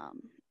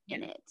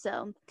in it.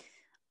 So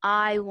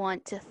I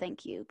want to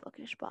thank you,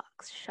 Bookish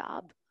Box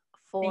Shop,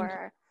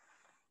 for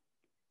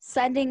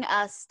sending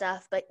us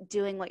stuff, but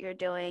doing what you're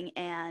doing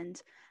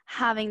and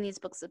having these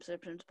book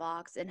subscriptions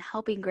box and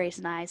helping Grace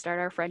and I start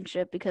our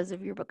friendship because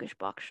of your Bookish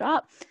Box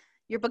Shop,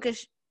 your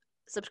Bookish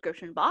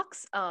subscription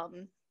box.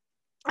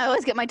 I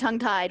always get my tongue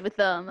tied with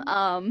them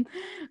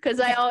because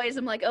I always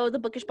am like, oh, the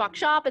Bookish Box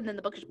Shop and then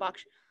the Bookish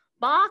Box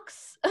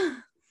box.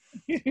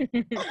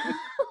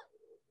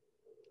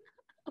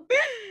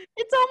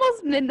 It's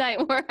almost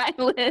midnight where I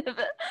live.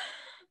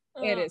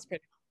 It is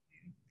pretty.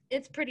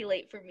 It's pretty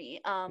late for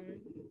me.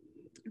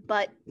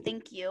 But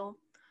thank you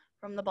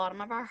from the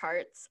bottom of our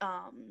hearts.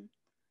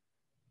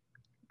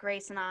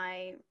 Grace and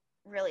I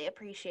really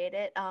appreciate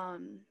it.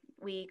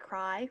 We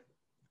cry.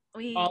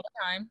 We All the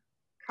time.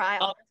 Cry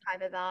all the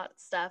time about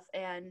stuff,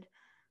 and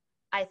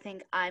I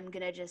think I'm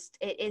gonna just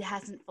it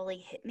hasn't fully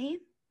hit me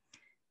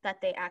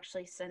that they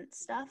actually sent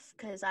stuff,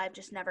 because I've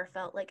just never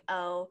felt like,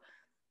 oh,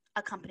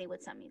 a company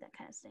would send me that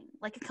kind of thing.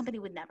 Like, a company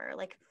would never.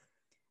 Like,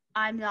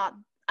 I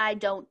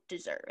don't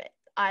deserve it.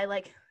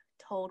 I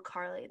told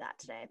Carly that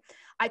today.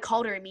 I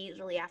called her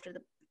immediately after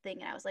the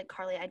thing, and I was like,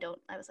 Carly, I don't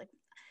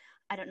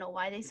know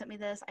why they sent me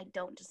this. I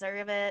don't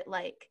deserve it.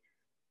 Like,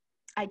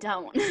 I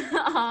don't.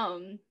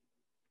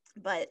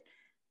 But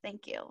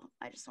thank you.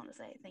 I just want to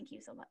say thank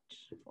you so much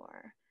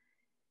for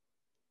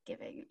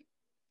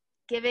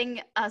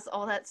giving us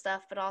all that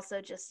stuff, but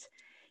also just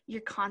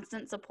your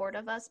constant support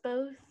of us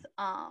both.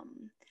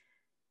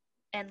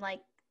 And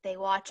they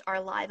watch our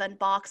live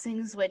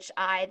unboxings, which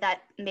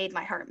that made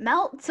my heart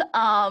melt.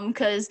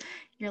 Because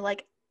you're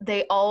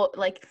they all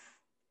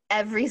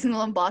every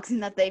single unboxing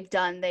that they've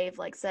done, they've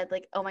said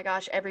oh my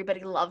gosh,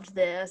 everybody loved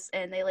this,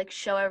 and they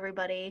show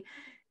everybody,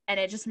 and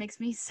it just makes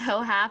me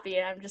so happy.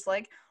 And I'm just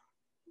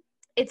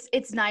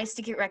it's nice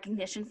to get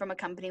recognition from a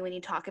company when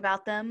you talk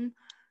about them,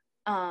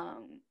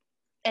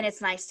 and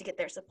it's nice to get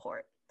their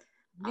support.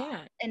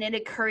 Yeah. And it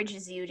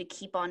encourages you to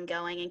keep on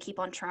going and keep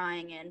on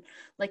trying. And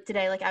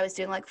today, I was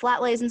doing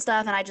flat lays and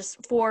stuff, and I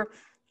just for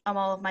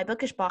all of my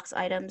Bookish box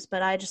items,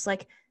 but I just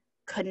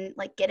couldn't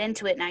get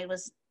into it, and I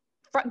was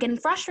getting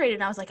frustrated,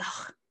 and I was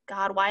oh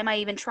God, why am I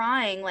even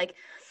trying?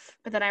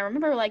 But then I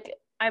remember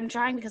I'm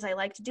trying because I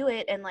like to do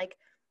it, and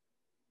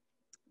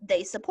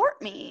they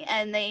support me,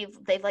 and they've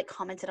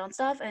commented on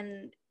stuff,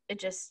 and it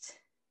just,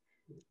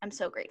 I'm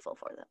so grateful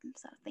for them.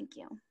 So thank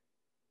you.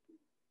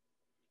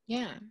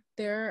 Yeah,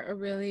 they're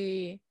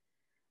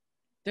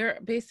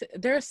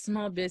a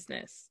small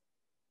business.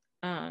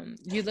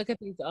 You look at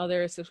these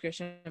other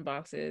subscription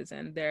boxes,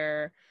 and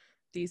they're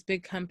these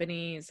big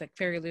companies like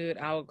Fairy Loot,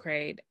 Owl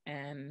Crate,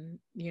 and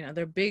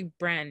they're big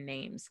brand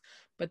names.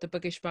 But the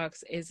Bookish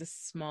box is a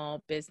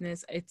small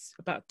business. It's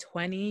about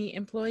 20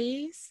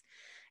 employees,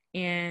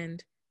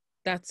 and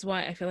that's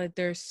why I feel like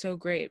they're so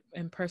great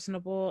and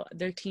personable.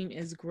 Their team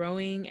is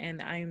growing,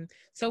 and I'm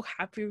so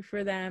happy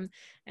for them,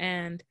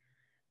 and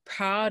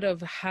proud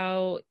of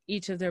how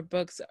each of their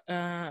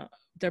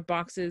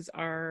boxes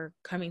are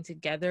coming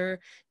together.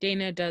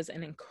 Dana does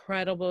an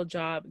incredible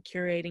job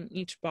curating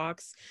each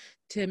box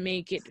to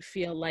make it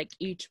feel like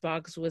each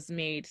box was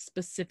made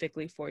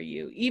specifically for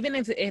you, even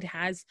if it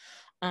has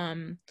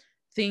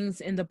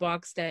things in the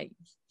box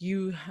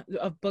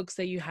of books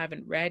that you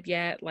haven't read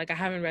yet. I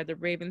haven't read The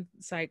Raven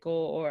Cycle,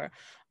 or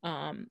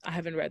I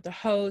haven't read The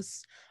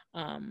Host,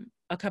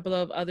 a couple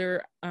of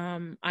other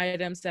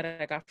items that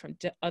I got from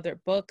other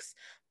books,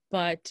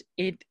 but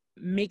it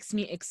makes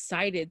me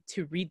excited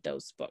to read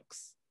those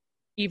books,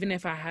 even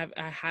if I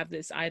have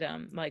this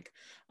item.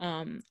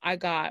 I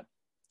got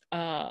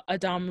a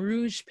Dame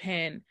Rouge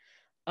pen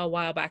a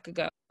while back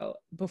ago,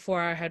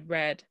 before I had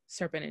read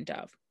Serpent and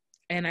Dove,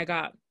 and I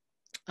got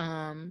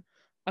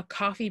a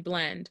coffee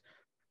blend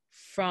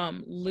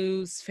from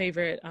Lou's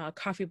favorite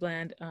coffee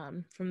blend,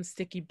 from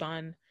Sticky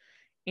Bun,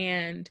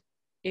 and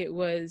it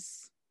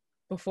was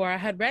before I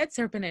had read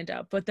Serpent and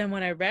Dove. But then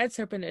when I read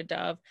Serpent and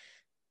Dove,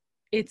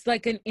 it's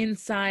like an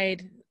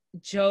inside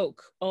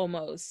joke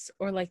almost,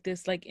 or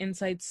this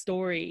inside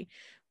story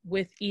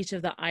with each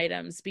of the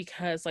items,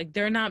 because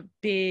they're not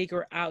big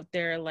or out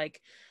there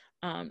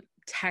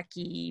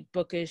tacky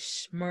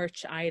Bookish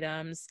merch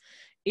items.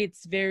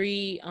 It's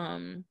very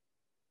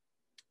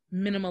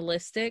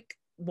minimalistic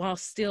while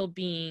still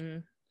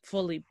being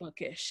fully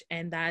Bookish,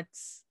 and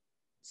that's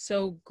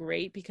so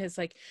great, because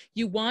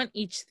you want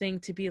each thing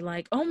to be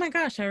oh my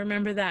gosh, I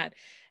remember that,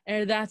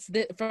 or that's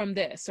from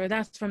this, or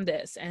that's from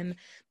this, and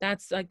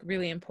that's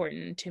really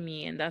important to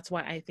me. And that's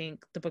why I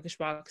think the Bookish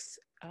box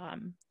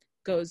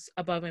goes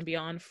above and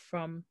beyond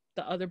from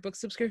the other book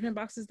subscription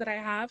boxes that I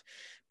have,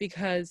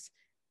 because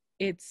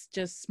it's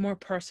just more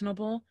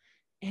personable,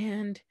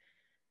 and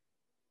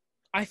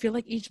I feel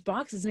like each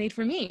box is made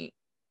for me.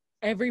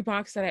 Every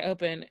box that I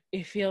open,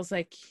 it feels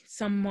like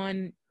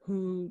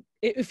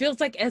it feels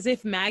like as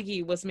if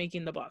Maggie was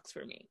making the box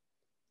for me,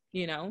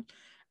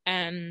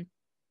 and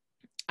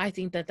I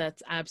think that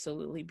that's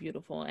absolutely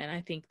beautiful, and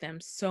I thank them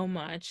so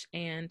much.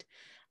 And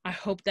I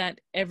hope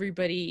that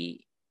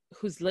everybody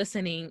who's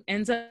listening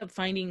ends up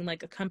finding a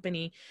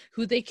company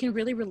who they can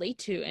really relate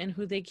to, and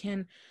who they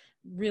can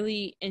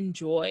really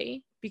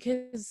enjoy,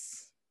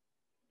 because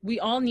we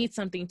all need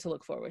something to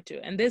look forward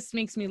to, and this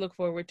makes me look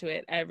forward to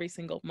it every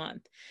single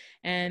month.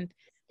 And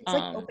it's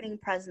opening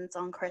presents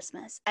on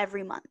Christmas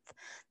every month.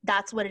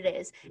 That's what it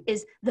is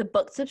the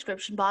book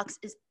subscription box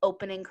is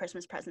opening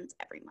Christmas presents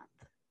every month.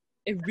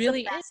 It That's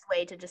really the best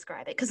way to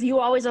describe it, because you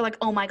always are like,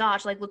 oh my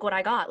gosh, like look what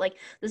I got, like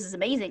this is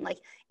amazing. Like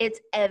it's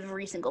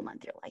every single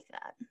month you're like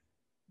that.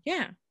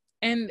 Yeah.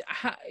 And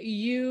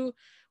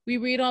we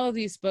read all of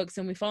these books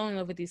and we fall in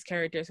love with these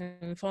characters and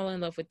we fall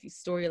in love with these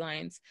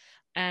storylines,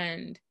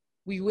 and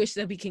we wish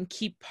that we can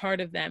keep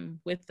part of them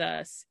with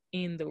us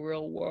in the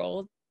real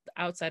world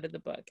outside of the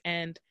book.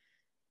 And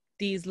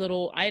these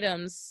little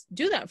items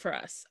do that for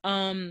us.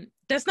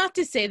 That's not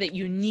to say that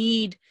you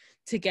need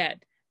to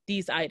get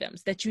these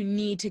items, that you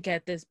need to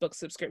get this book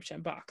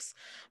subscription box,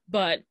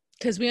 but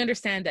because we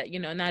understand that,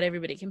 not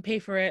everybody can pay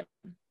for it.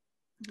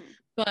 Mm-hmm.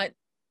 But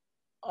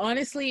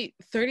honestly,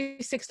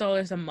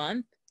 $36 a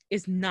month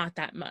is not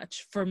that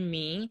much for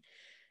me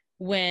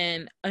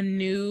when a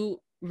newly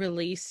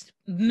released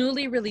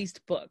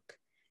book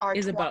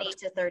is about $20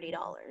 to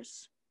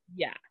 $30.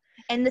 Yeah.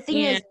 And the thing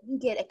is, you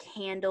get a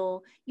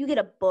candle, you get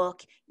a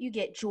book, you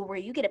get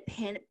jewelry, you get a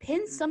pin.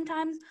 Pins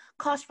sometimes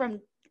cost from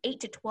 $8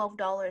 to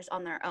 $12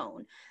 on their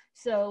own.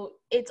 So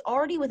it's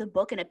already with a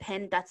book and a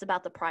pen, that's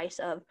about the price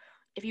of,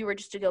 if you were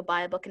just to go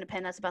buy a book and a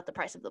pen, that's about the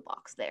price of the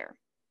box there.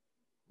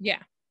 Yeah.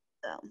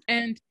 So.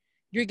 And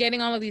you're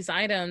getting all of these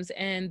items,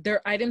 and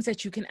they're items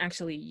that you can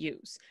actually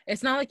use.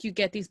 It's not like you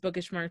get these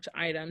Bookish merch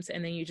items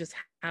and then you just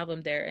have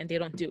them there and they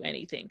don't do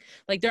anything.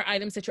 Like they're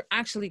items that you're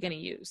actually going to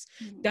use.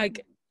 Mm-hmm.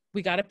 Like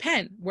we got a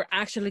pen, we're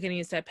actually going to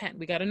use that pen.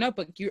 We got a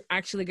notebook, you're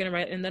actually going to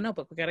write in the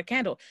notebook. We got a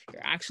candle,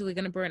 you're actually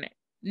going to burn it.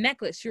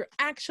 Necklace, you're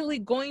actually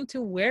going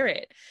to wear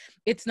it.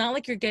 It's not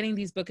like you're getting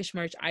these Bookish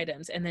merch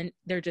items and then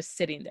they're just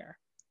sitting there.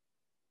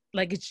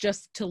 Like it's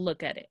just to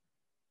look at it.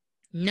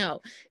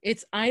 No,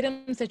 it's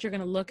items that you're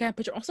going to look at,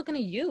 but you're also going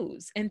to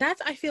use. And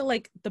that's, I feel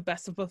like, the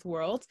best of both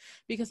worlds,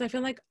 because I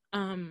feel like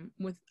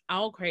with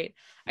Owl Crate,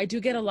 I do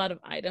get a lot of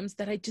items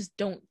that I just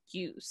don't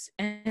use.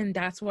 And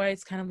that's why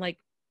it's kind of like,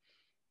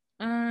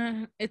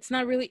 it's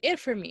not really it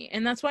for me.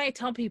 And that's why I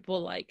tell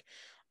people, like,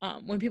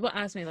 when people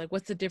ask me, like,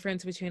 what's the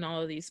difference between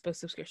all of these book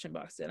subscription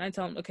boxes? And I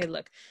tell them, okay,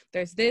 look,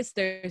 there's this,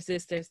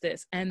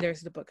 and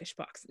there's the Bookish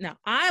box. Now,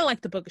 I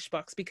like the Bookish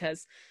box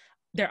because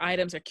their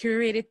items are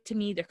curated to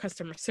me. Their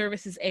customer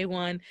service is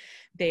A1.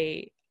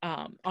 They,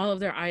 all of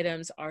their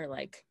items are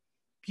like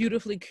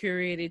beautifully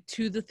curated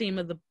to the theme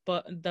of the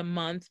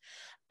month.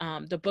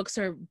 The books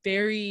are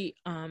very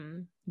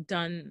done,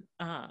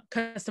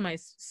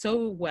 customized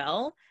so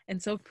well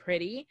and so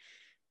pretty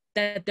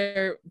that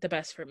they're the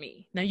best for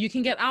me. Now you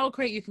can get Owl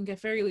Crate, you can get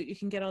Fairy Loot, you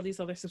can get all these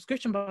other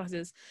subscription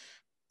boxes,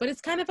 but it's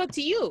kind of up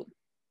to you.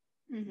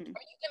 Mm-hmm. Are you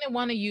going to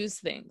want to use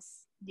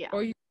things? Yeah.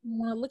 Or you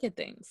want to look at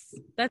things.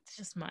 That's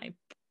just my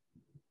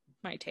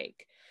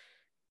take.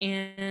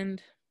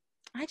 And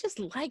I just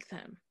like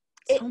them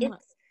so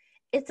much.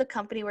 It's a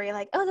company where you're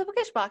like, oh, the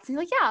Bookish box. And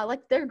you're like, yeah,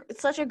 like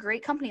it's such a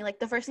great company. Like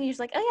the first thing you're just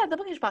like, oh yeah, the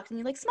Bookish box. And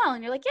you like smile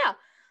and you're like, yeah,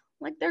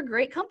 like they're a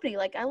great company.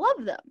 Like I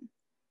love them.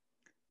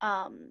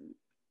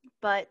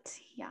 But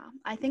yeah,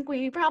 I think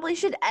we probably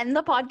should end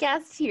the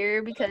podcast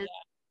here because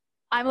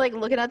I'm like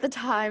looking at the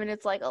time and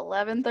it's like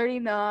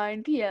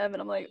 11:39 p.m.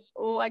 and I'm like,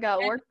 oh, I got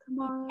work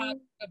tomorrow. Talk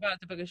about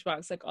the Bookish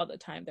box like all the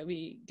time that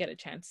we get a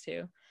chance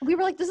to. We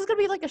were like, this is gonna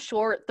be like a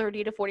short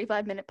 30 to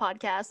 45 minute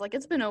podcast. Like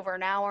it's been over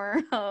an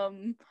hour.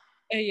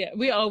 Yeah,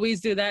 we always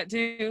do that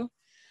too.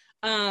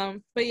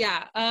 But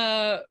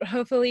yeah,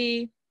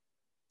 hopefully,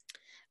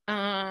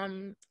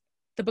 the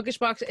Bookish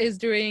box is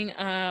doing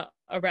a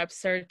rep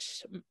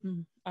search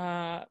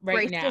right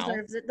Grace now.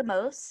 Deserves it the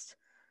most.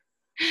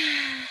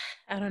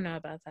 I don't know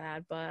about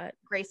that, but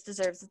Grace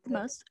deserves it the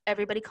most.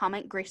 Everybody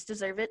comment Grace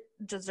deserves it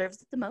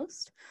the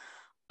most.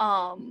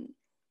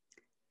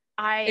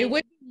 It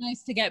would be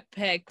nice to get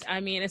picked. I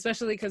mean,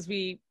 especially because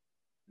we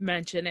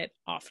mention it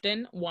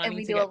often. And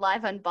we do a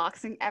live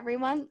unboxing every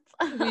month.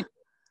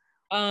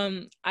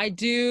 I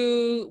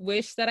do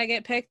wish that I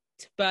get picked,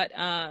 but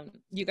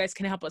you guys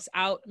can help us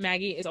out.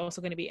 Maggie is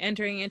also going to be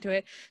entering into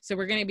it, so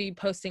we're going to be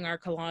posting our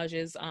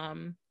collages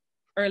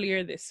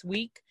earlier this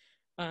week.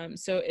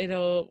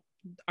 So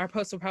our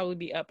post will probably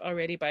be up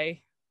already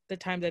by the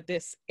time that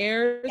this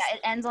airs. Yeah,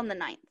 it ends on the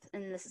 9th,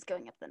 and this is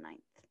going up the 9th.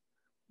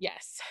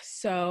 Yes.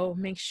 So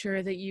make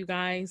sure that you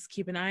guys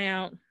keep an eye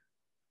out.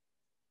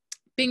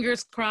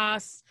 Fingers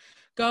crossed.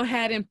 Go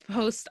ahead and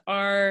post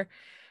our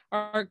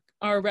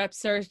rep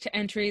search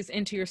entries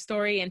into your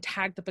story and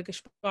tag the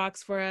Bookish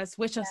box for us.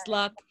 Wish us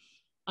luck.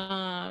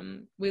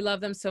 We love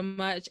them so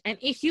much. And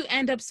if you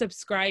end up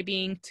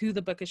subscribing to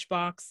the Bookish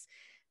box,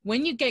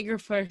 when you get your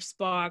first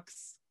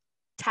box,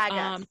 tag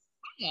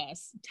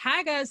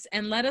us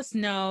and let us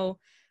know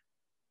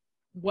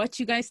what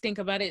you guys think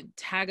about it.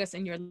 Tag us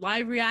in your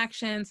live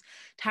reactions,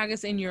 tag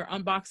us in your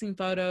unboxing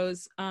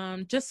photos,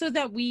 just so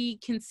that we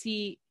can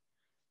see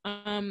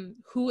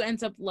who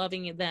ends up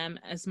loving them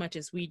as much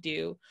as we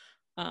do.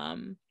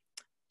 Or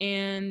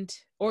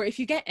if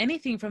you get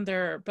anything from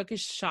their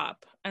Bookish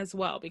shop as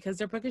well, because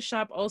their Bookish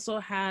shop also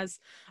has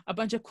a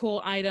bunch of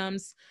cool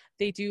items.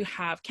 They do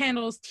have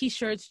candles,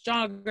 t-shirts,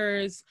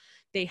 joggers.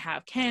 They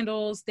have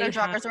candles. Their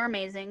joggers are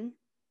amazing.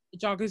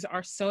 Joggers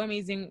are so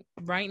amazing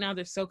right now.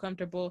 They're so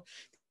comfortable.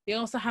 They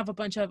also have a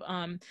bunch of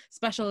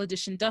special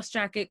edition dust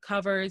jacket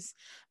covers.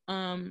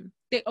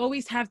 They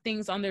always have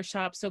things on their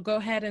shop. So go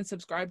ahead and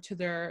subscribe to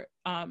their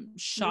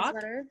shop,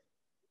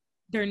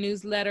 their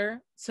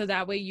newsletter. So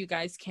that way you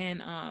guys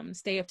can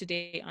stay up to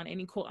date on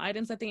any cool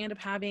items that they end up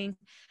having.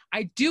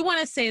 I do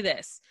want to say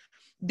this.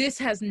 This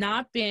has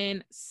not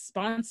been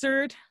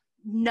sponsored.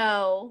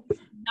 No.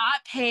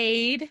 Not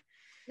paid.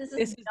 This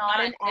is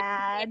not an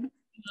ad.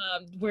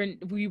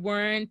 We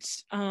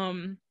weren't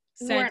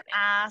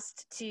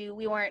asked to,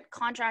 we weren't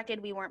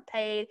contracted, we weren't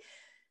paid.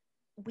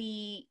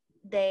 They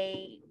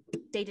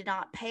did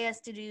not pay us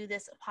to do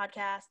this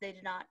podcast. They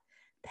did not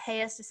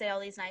pay us to say all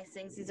these nice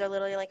things. These are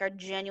literally like our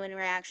genuine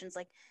reactions.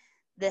 Like,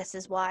 this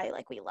is why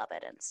like we love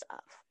it and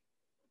stuff.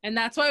 And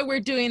that's why we're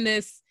doing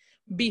this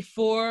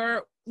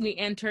before we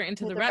enter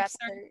into the rep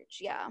search.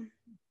 Yeah.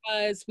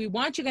 Because we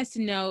want you guys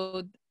to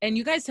know, and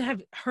you guys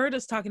have heard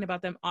us talking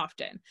about them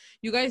often.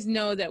 You guys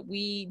know that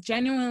we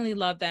genuinely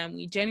love them.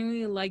 We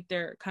genuinely like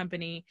their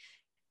company.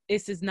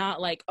 This is not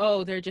like,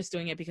 oh, they're just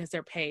doing it because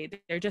they're paid.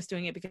 They're just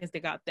doing it because they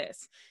got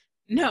this.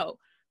 No,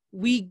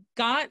 we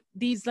got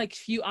these like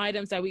few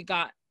items that we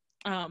got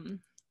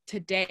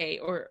today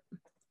or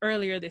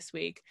earlier this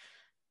week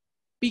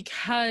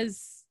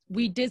because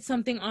we did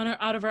something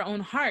out of our own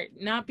heart,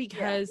 not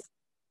because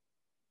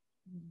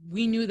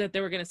we knew that they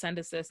were going to send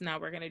us this. Now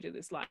we're going to do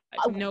this live.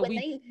 No,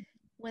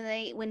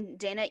 when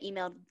Dana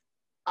emailed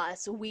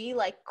us, we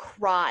like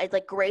cried.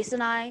 Like Grace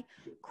and I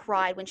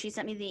cried when she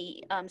sent me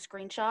the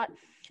screenshot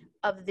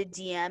of the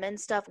DM and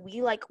stuff.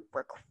 We like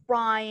were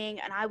crying,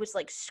 and I was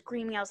like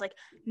screaming. I was like,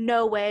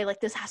 no way, like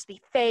this has to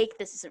be fake.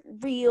 This isn't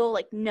real.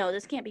 Like, no,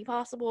 this can't be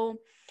possible.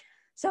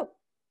 So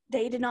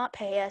they did not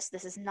pay us.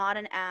 This is not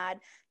an ad.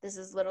 This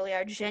is literally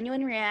our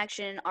genuine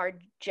reaction, our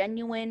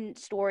genuine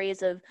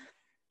stories of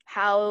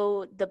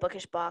how the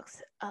Bookish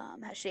box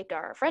has shaped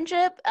our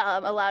friendship,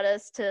 allowed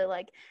us to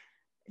like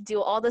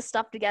do all this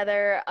stuff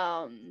together.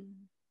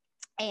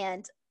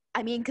 And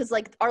I mean, because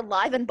like our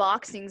live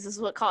unboxings is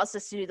what caused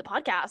us to do the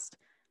podcast.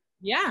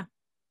 Yeah.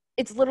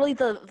 It's literally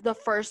the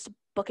first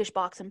Bookish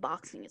box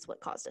unboxing is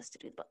what caused us to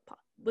do the book,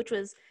 which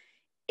was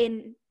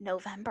in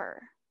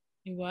November.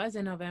 It was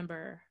in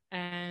November.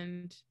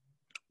 And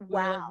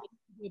wow.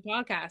 We do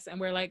a podcast and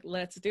we're like,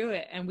 let's do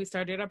it. And we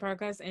started our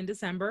podcast in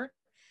December.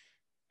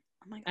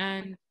 Oh my God.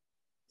 And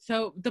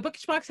so the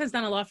Bookish box has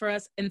done a lot for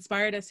us,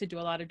 inspired us to do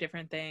a lot of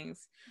different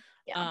things.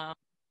 Yeah.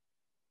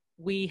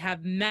 We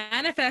have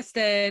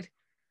manifested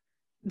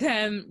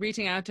them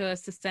reaching out to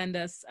us to send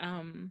us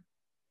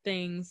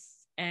things.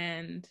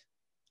 And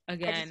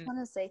again, I just want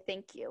to say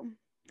thank you.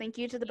 Thank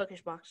you to the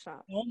Bookish box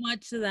shop. So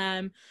much to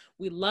them.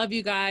 We love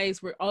you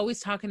guys. We're always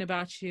talking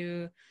about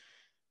you.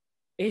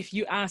 If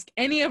you ask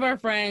any of our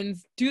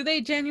friends, do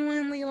they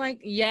genuinely like?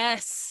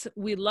 Yes,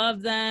 we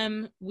love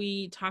them.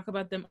 We talk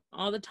about them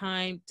all the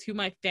time. To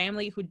my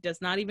family who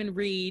does not even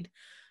read,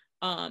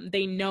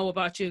 they know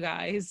about you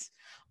guys.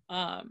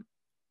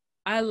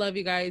 I love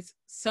you guys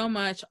so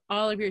much.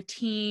 All of your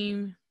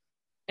team,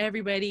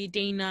 everybody,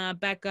 Dana,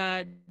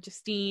 Becca,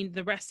 Justine,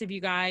 the rest of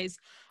you guys,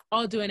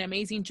 all do an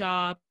amazing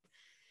job.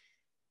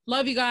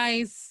 Love you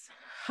guys.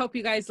 Hope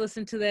you guys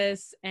listen to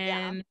this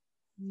and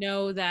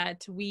know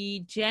that we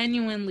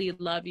genuinely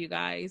love you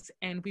guys,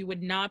 and we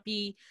would not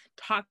be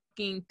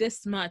talking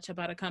this much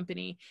about a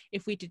company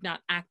if we did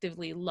not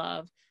actively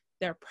love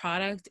their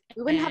product.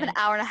 We wouldn't have an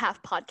hour and a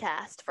half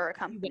podcast for a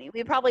company.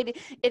 We'd probably do,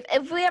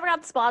 if we ever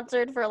got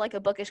sponsored for like a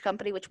Bookish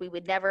company, which we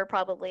would never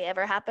probably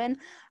ever happen.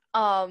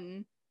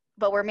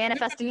 But we're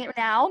manifesting it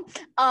now.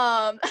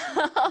 I'd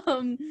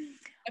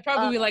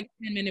probably be like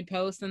 10-minute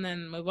post and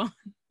then move on.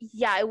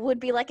 Yeah, it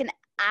would be like an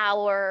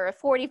hour,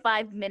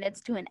 45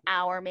 minutes to an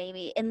hour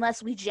maybe,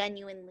 unless we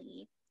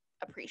genuinely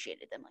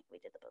appreciated them like we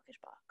did the Bookish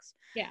box.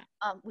 Yeah.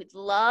 We'd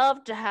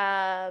love to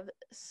have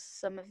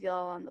some of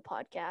y'all on the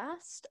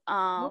podcast.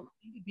 It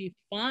would be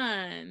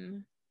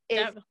fun.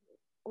 If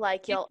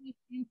like y'all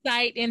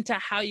insight into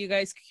how you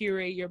guys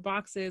curate your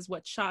boxes,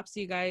 what shops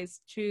you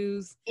guys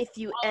choose. If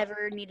you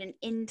ever need an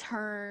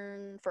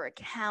intern for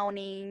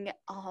accounting,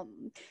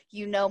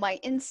 you know my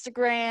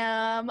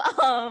Instagram.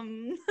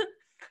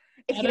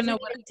 If you need a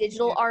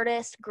digital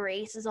artist,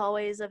 Grace is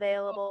always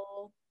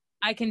available.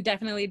 I can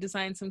definitely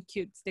design some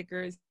cute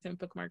stickers and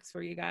bookmarks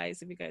for you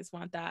guys if you guys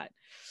want that.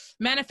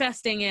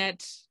 Manifesting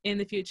it in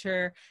the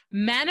future.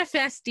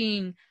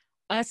 Manifesting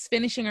us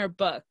finishing our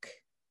book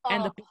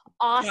and the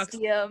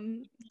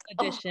awesome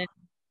edition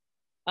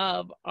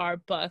of our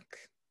book.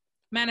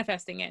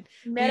 Manifesting it.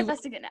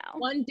 Manifesting it now.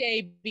 One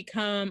day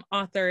become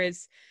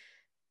authors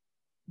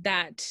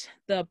that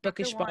the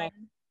Bookish book.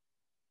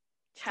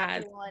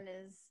 Chapter 1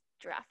 is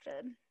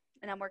drafted,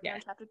 and I'm working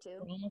on chapter 2.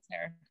 We're almost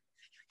there.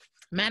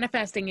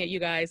 Manifesting it, you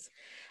guys.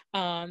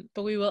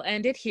 But we will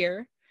end it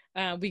here.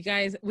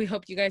 We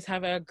hope you guys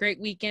have a great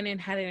weekend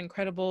and had an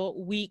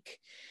incredible week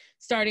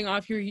starting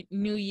off your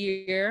new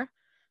year.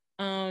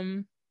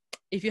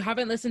 If you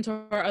haven't listened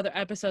to our other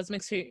episodes,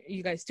 make sure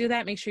you guys do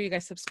that. Make sure you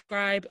guys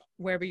subscribe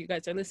wherever you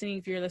guys are listening.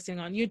 If you're listening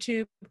on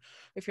YouTube,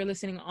 if you're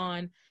listening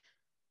on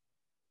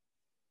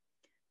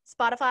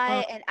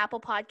Spotify and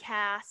Apple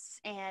Podcasts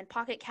and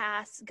Pocket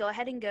Casts, go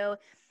ahead and go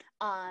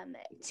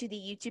to the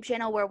YouTube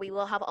channel where we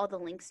will have all the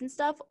links and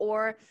stuff,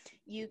 or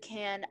you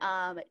can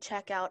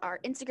check out our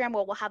Instagram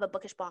where we'll have a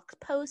Bookish Box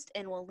post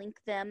and we'll link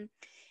them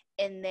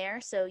in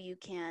there so you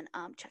can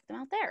check them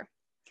out there.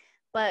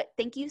 But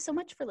thank you so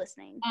much for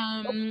listening.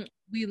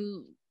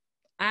 We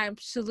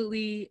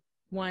absolutely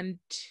want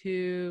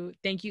to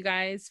thank you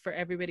guys for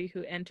everybody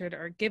who entered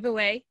our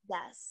giveaway.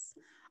 Yes.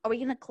 Are we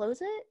gonna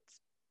close it?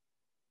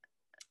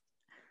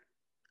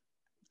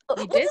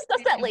 We we'll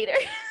discuss that later.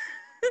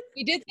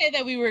 We did say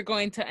that we were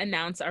going to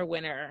announce our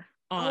winner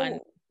on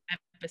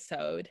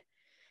episode.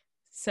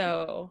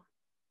 So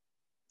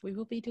we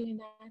will be doing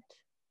that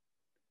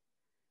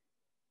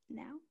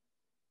now.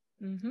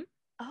 Mm-hmm.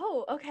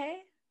 Oh, okay.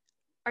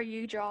 Are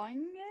you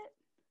drawing it?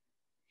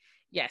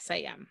 Yes, I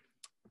am.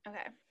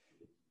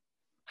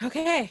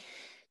 Okay.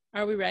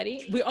 Are we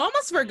ready? We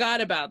almost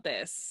forgot about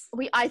this.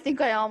 I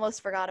think I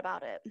almost forgot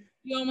about it.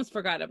 You almost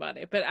forgot about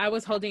it, but I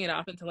was holding it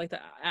off until like the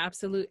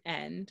absolute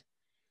end.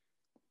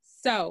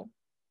 So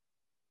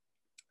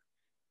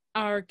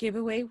our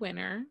giveaway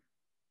winner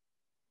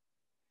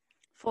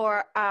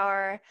for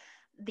our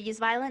These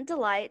Violent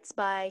Delights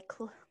by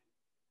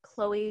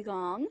Chloe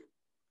Gong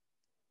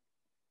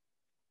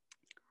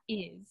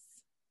is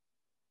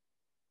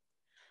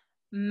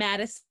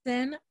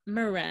Madison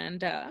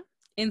Miranda,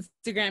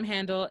 Instagram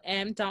handle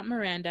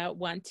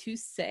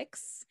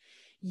m.miranda126.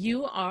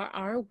 You are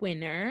our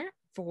winner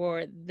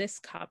for this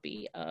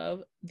copy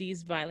of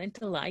These Violent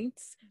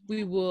Delights.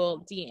 We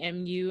will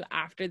DM you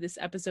after this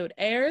episode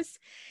airs,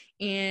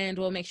 and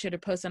we'll make sure to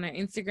post on our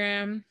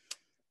Instagram.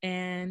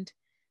 And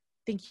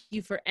thank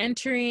you for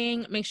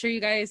entering. Make sure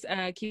you guys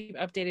keep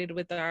updated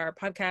with our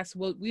podcast.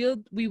 We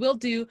will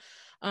do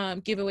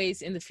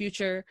giveaways in the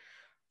future.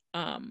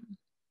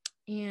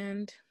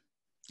 And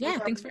yeah,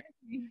 thanks for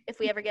entering. If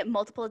we ever get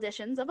multiple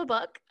editions of a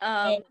book,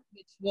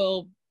 which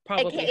will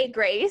probably AKA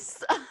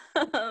Grace.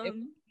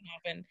 Happen.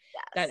 Yes.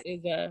 That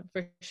is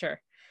for sure.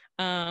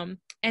 And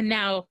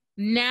now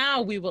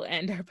we will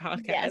end our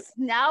podcast. Yes,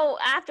 now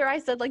after I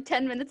said like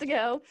 10 minutes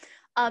ago.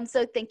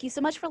 So thank you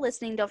so much for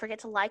listening. Don't forget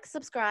to like,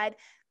 subscribe,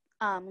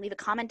 leave a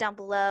comment down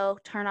below,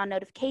 turn on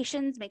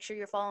notifications, make sure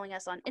you're following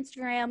us on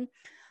Instagram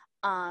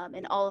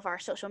and all of our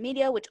social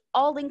media, which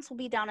all links will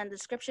be down in the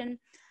description,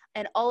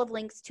 and all of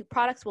links to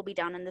products will be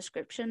down in the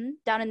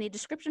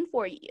description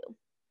for you.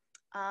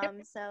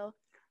 So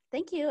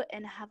thank you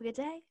and have a good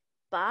day.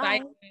 Bye.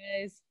 Bye,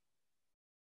 guys.